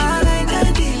 I did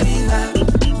deliver,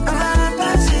 I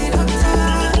pass it up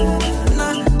time.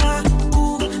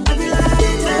 I be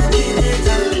like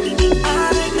Terminator, I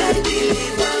did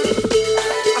deliver,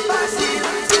 I pass it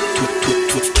up time.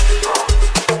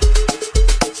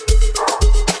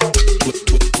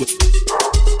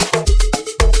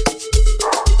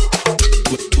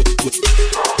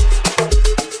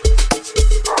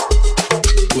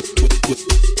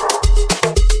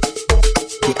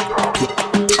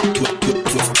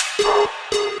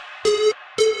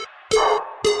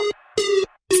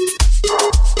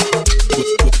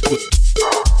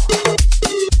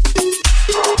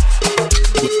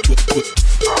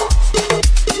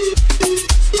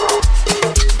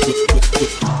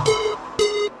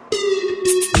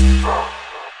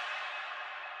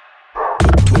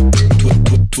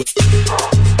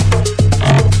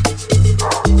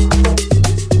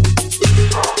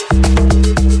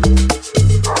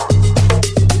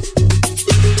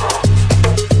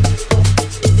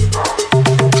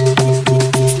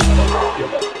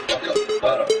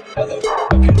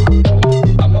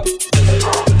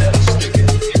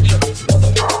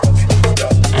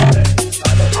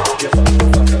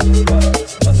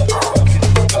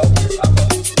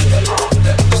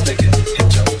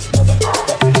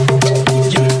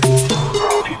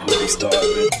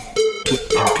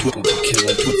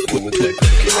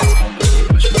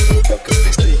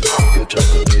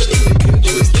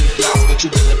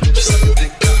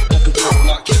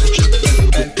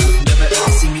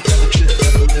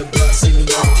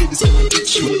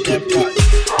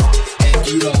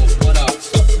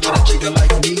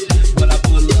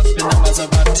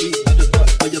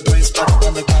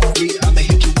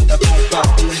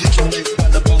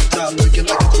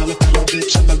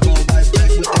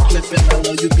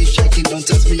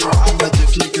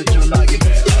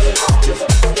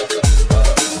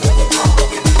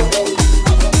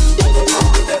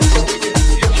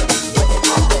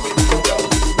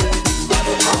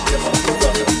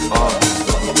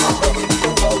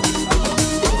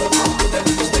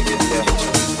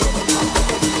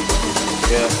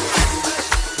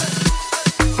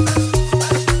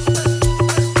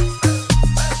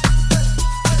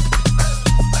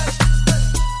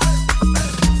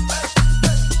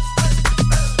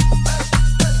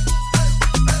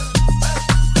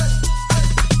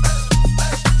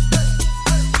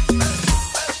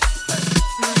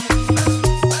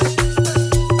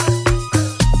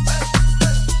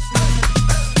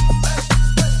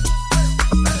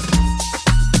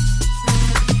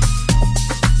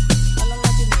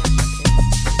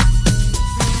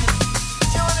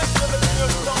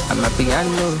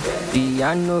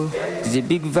 Piano, it's a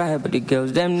big vibe, but the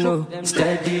girls them know.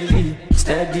 Steadily,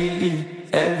 steadily,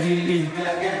 heavily.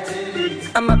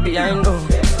 I'm a piano,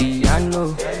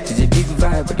 it's a big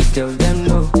vibe, but the girls them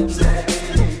know.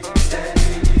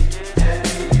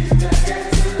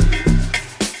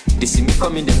 They see me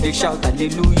coming, then they shout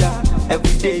hallelujah.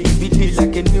 Every day it be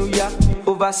like a new year.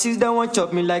 Overseas they want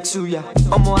chop me like suya.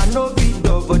 Omo I know big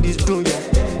dog for this dunya.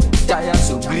 Tire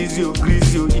so greasy,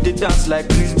 you dey dance like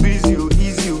breezy,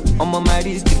 easy. On my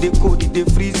wrist, they cold, they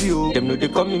freeze you. Them know they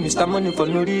call me Mr. Money for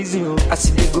no reason. I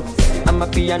see they go, I'm a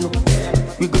piano.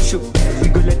 We go show, we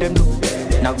go let them know.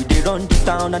 Now we they run the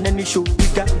town and any show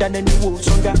bigger than any woe,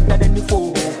 stronger than any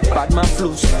foe. Bad man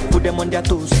flows, put them on their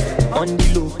toes, on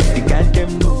the low. The girl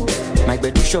them know. My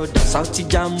bed is short, South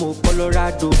Jamo,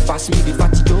 Colorado. Pass me the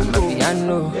fatty don't go.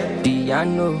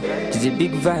 Piano, it's a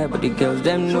big vibe, but the girls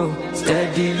them know.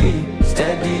 Steadily,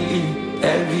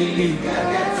 heavily.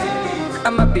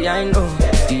 I'm a piano,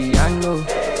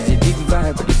 it's a big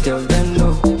vibe, but the girls them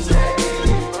know.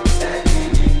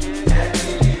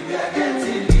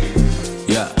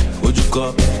 Yeah, what you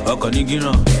call? Ọkọ̀ ní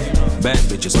gíràn. Bad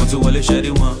bitches want to wọlé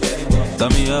ṣẹ́rí wọn. Turn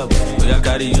me up, we are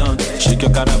carry on. Shake your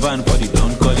caravan for the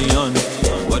Don Corleone.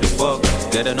 What the fuck?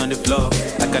 Get it on the floor.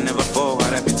 I can never fall.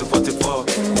 RIP to 44.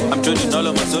 I'm trading all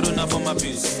of my sorrow now for my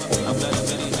peace. I'm glad I'm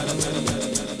very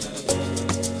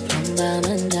I'm bound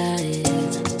and died,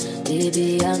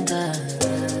 baby, I'm bad.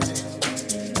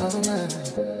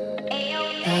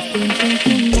 I've been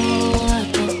drinking more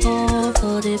alcohol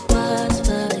for the past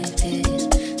 5 days.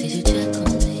 Did you check on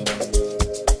me?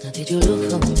 Now did you look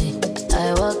for me?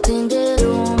 I walked in the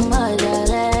room, I got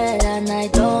it, and I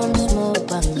don't smoke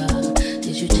banga.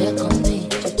 Did you check on me?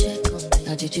 Did you check on me?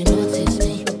 Now did you notice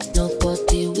me?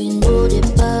 Nobody will know the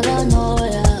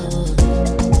paranoia.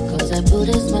 Cause I put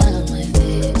a smile on my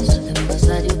face. The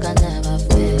facade you can never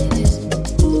face.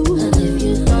 And if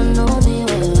you don't know me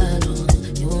well,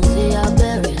 you won't see how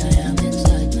buried I am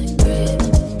inside my grave.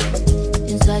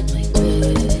 Inside my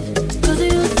grave. Cause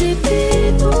you see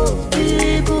people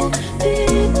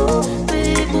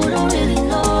don't really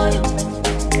know you.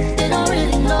 They don't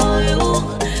really know you.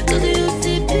 Cause you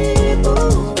see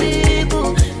people, they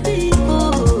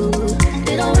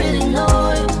don't really know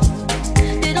you.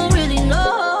 They don't really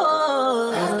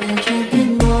know. I've been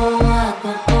drinking more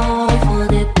alcohol for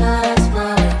the past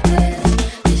 5 days.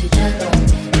 Did you check on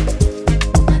me?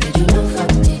 Or did you look for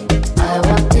me? I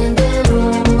walked in the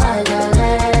room, I got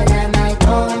it, and I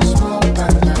don't smoke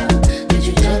banga. Did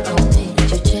you check on me? Did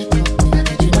you check on me? Or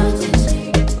did you notice me?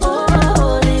 Oh,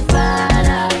 Holy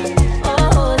Father,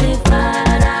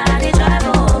 they drive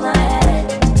over my head.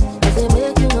 Cause they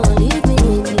make you no leave me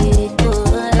quick. Oh,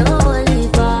 Holy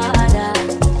Father,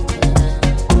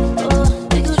 oh,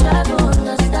 make you try to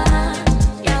understand.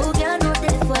 Yeah, we can't know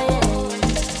this for you.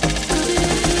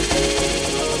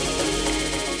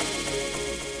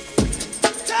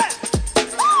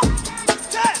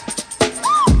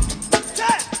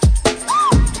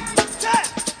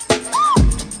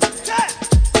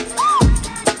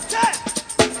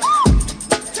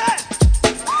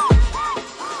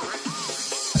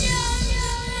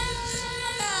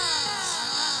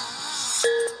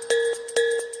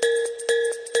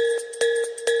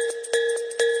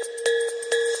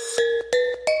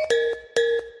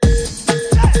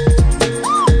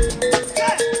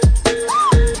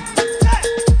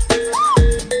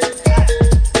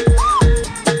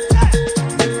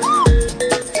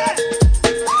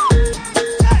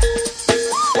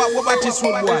 What about this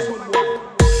one, boy?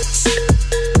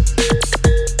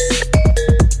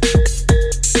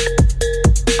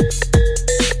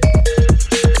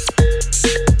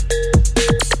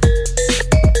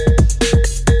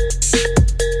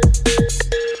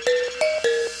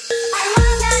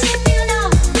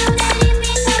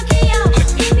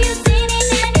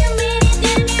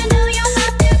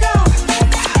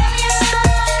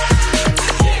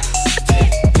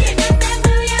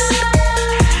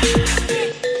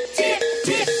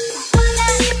 I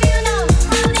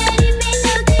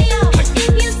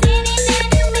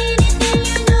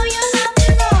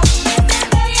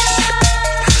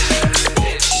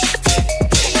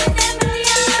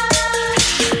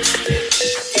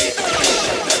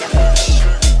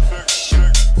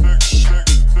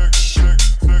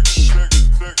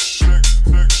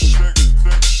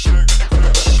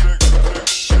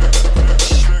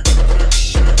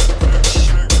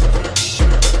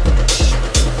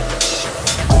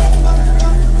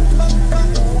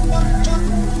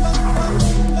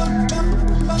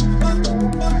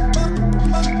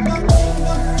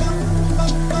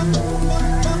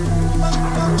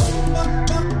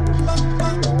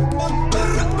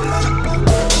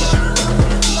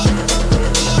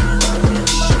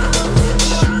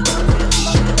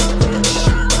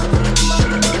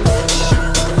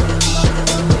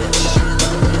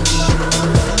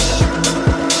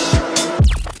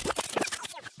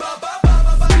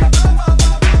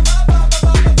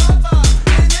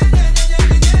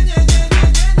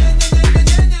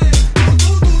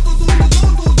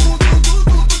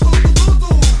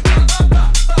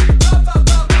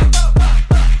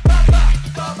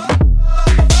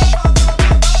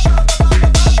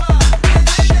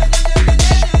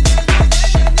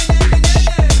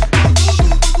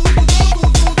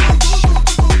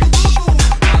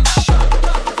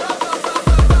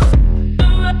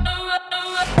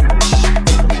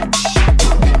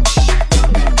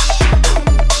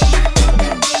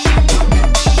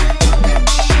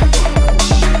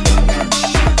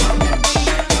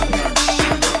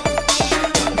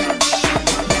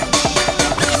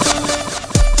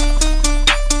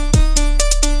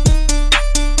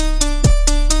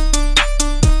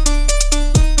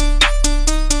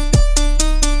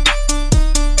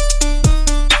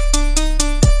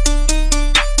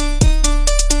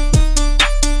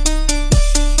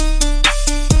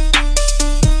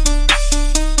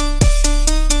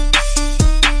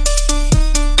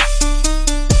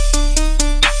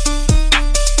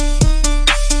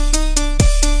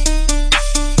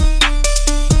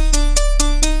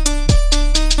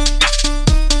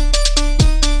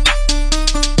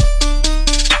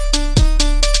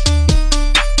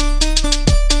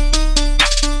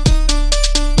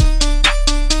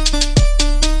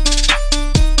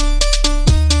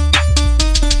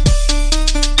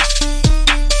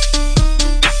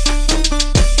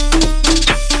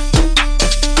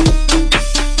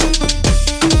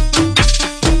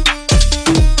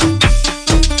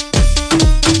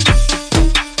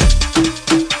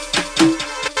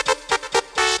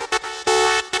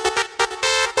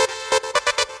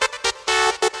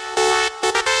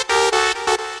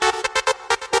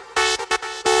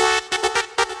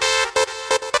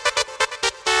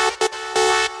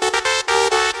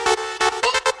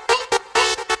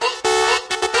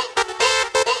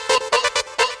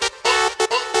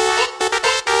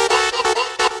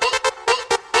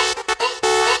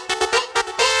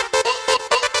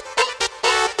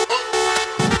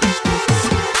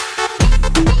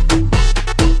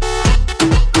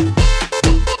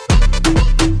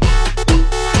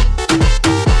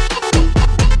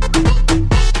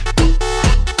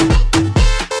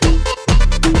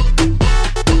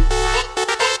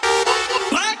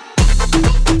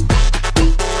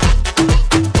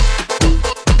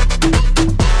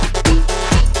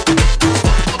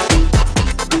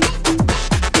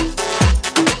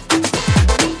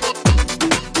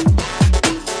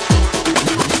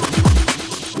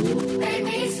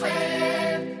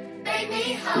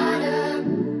harder,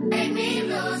 make me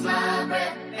lose my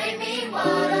breath, make me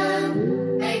water,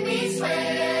 make me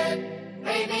sweat,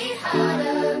 make me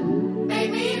harder,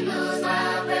 make me lose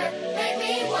my breath, make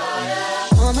me water.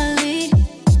 Normally,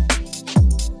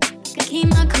 I keep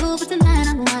my cool, but tonight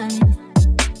I'm whining.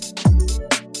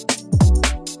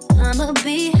 I'ma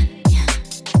be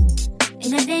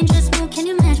in a dangerous mood. Can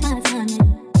you match my timing?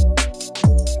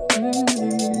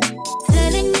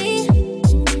 Telling me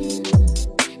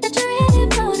that you're ready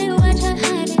for it, what you're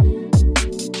hiding.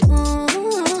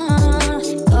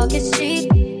 Talk is cheap,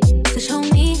 so show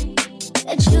me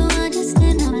that you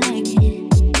understand how I like it.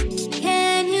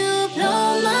 Can you blow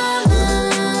my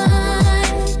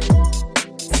mind?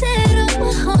 Set up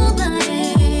my whole body.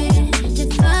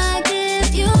 If I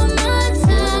give you my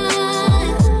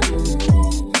time,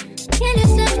 can you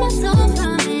set my soul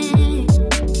from me?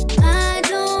 I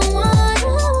don't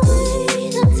wanna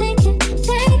wait. I'll take me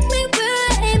where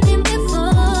I ain't been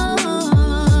before.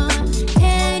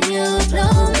 Can you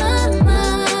blow my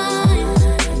mind?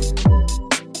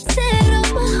 Set up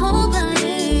my whole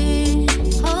body,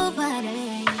 whole body.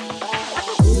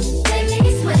 Make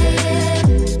me sweat,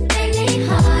 make me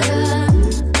harder,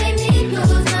 make me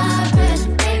lose my breath,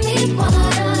 make me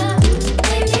water,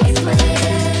 make me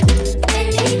sweat,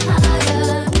 make me harder,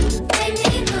 make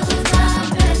me lose my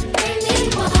breath, make me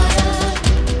water.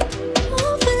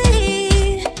 Hopefully,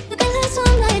 we can last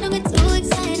all night. Don't get too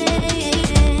excited.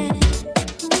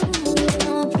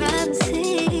 No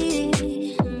privacy.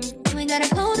 We got a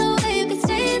code away. You can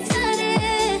stay inside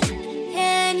it.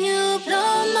 Can you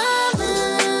blow my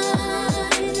mind?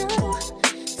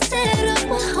 Set up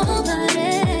my whole body.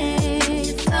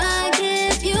 If I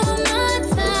give you my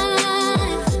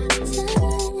time,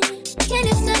 can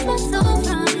you set my soul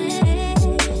from it?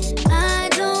 I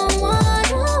don't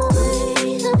wanna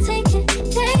wait. I'll take me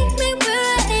where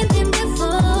I ain't been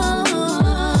before.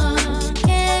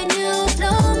 Can you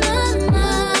blow my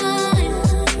mind?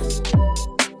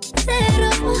 Set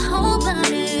up my whole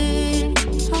body,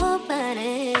 whole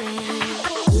body.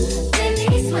 Make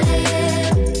me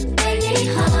sweat, make me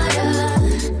harder,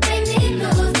 make me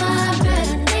lose my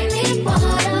breath, make me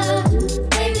water,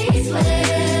 make me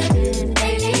sweat,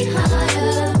 make me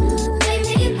harder, make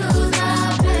me lose my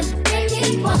breath, make me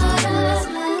water,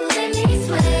 make me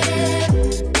sweat,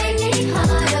 make me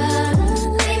harder,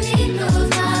 make me lose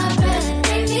my breath,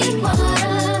 make me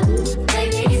water,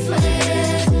 make me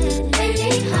sweat, make me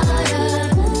harder,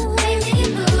 make me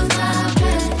lose my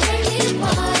breath, make me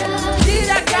water.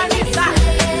 Tira a camisa,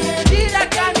 tira a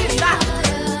camisa,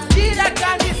 tira a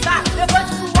camisa,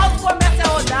 levante pro alto, comece a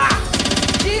rodar.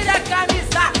 Tira a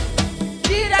camisa,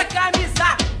 tira a camisa,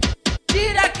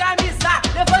 tira a camisa,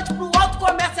 levante pro alto,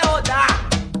 comece a rodar.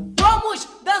 Vamos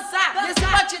dançar, nesse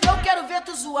batidão quero ver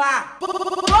tu zoar.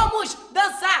 Vamos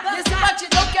dançar, nesse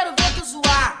batidão quero ver tu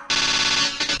zoar.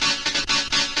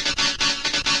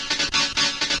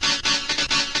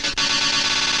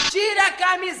 Tira a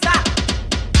camisa.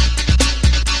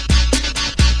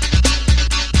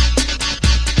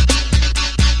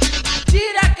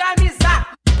 Tira a camisa.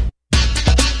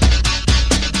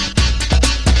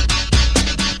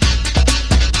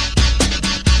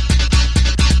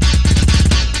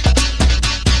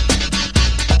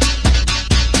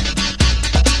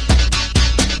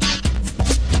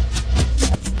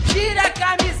 Tira a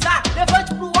camisa,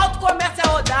 levante pro alto, comece a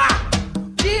rodar.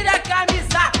 Tira a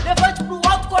camisa, levante pro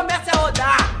alto, comece a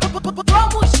rodar.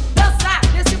 Vamos dançar,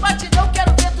 nesse batidão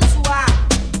quero ver tu zoar.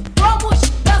 Vamos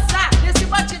dançar, nesse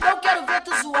batidão quero ver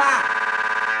tu zoar.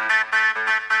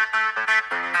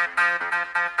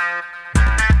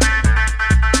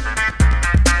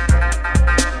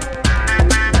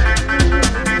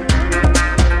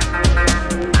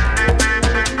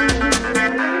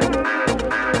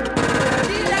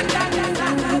 Tira a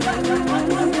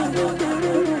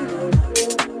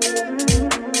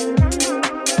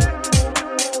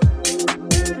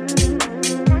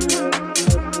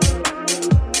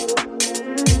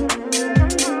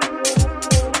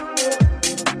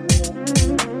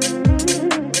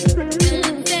In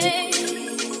the day,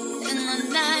 in the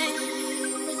night,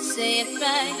 say it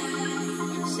right,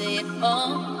 say it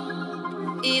all.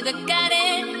 Either got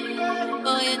it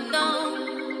or you don't.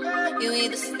 You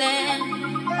either stand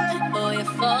or you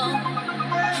fall.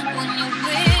 When your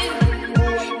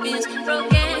will is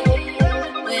broken,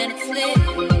 when it slips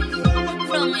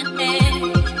from your hand,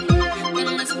 when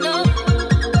there's no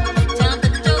time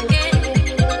for joking,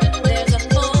 there's a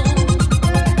hole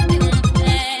in the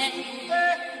plan.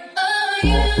 Oh,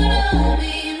 you don't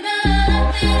mean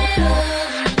nothing at all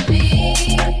to me.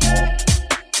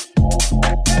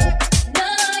 No,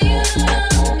 you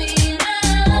don't mean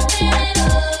nothing at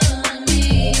all to me.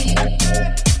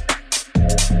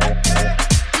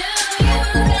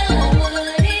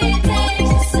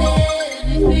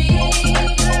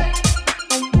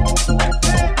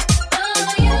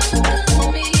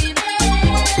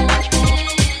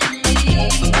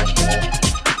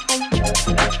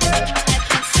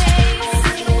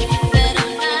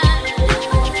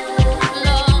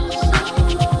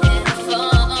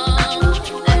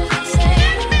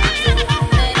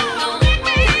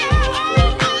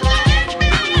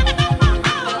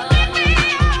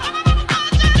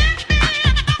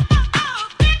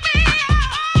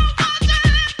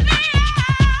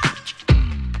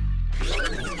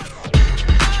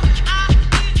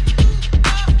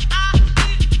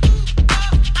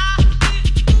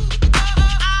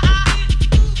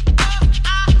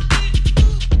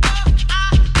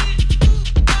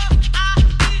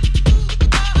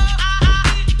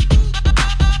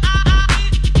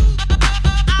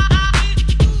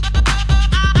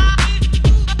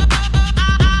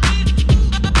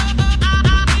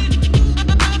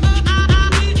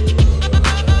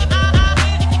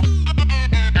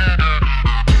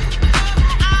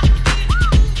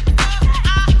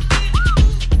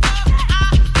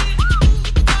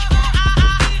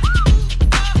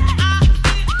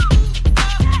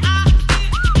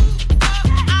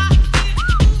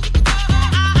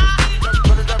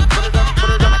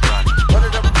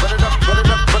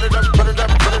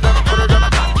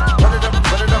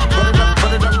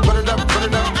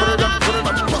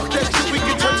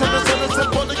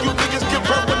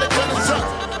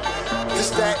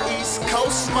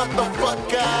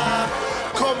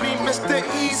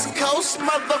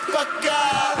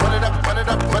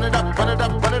 up, run it up, run it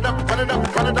up, run it up, run it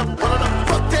up, run it up, run it up.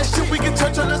 Fuck that shit, we can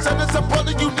touch on the sun. It's up. All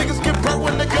of you niggas get burnt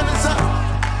when the gun is up.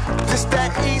 This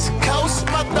that East Coast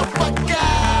motherfucker.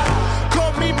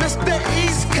 Call me Mr.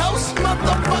 East Coast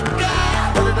motherfucker.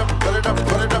 Run it up, run it up,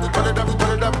 run it up, run it up,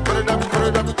 run it up, run it up, run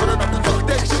it up, run it up. Fuck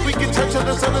that shit, we can touch on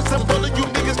the sun. It's up. All of you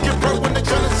niggas get burnt when the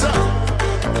gun is up.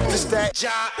 This that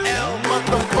L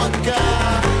motherfucker.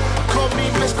 Call me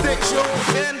Mr. Joe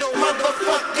Handle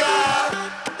motherfucker.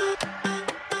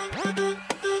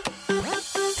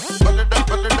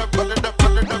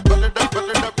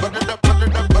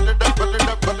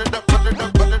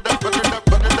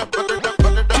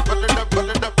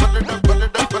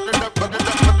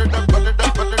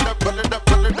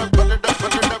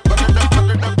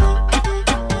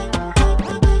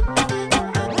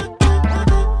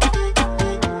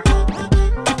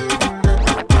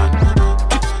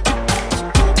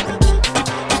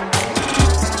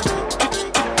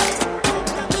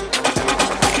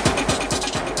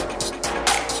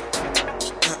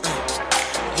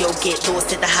 Get lost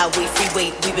at the highway,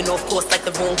 freeway, weaving off course like the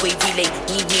wrong way relay.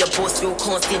 Need me a boss, real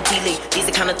constant delay. These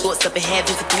are kind of thoughts I've been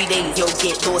having for 3 days. Yo,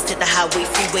 get lost at the highway,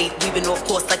 freeway, weaving off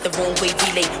course like the wrong way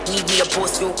relay. Need me a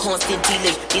boss, real constant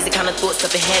delay. These are kind of thoughts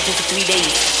I've been having for 3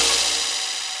 days.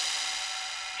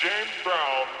 James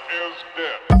Brown is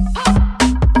dead.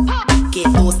 Get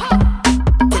lost at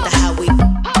the highway.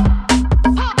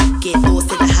 Get lost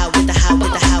at the highway, the highway,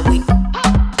 the highway.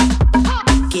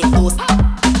 Get lost.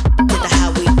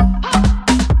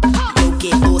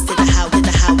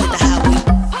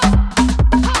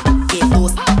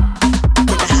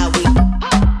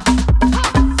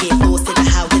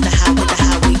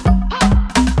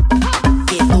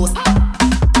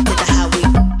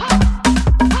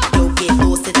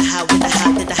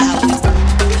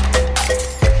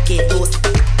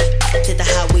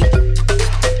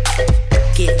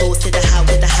 Get lost to the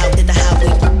highway, the highway, the highway.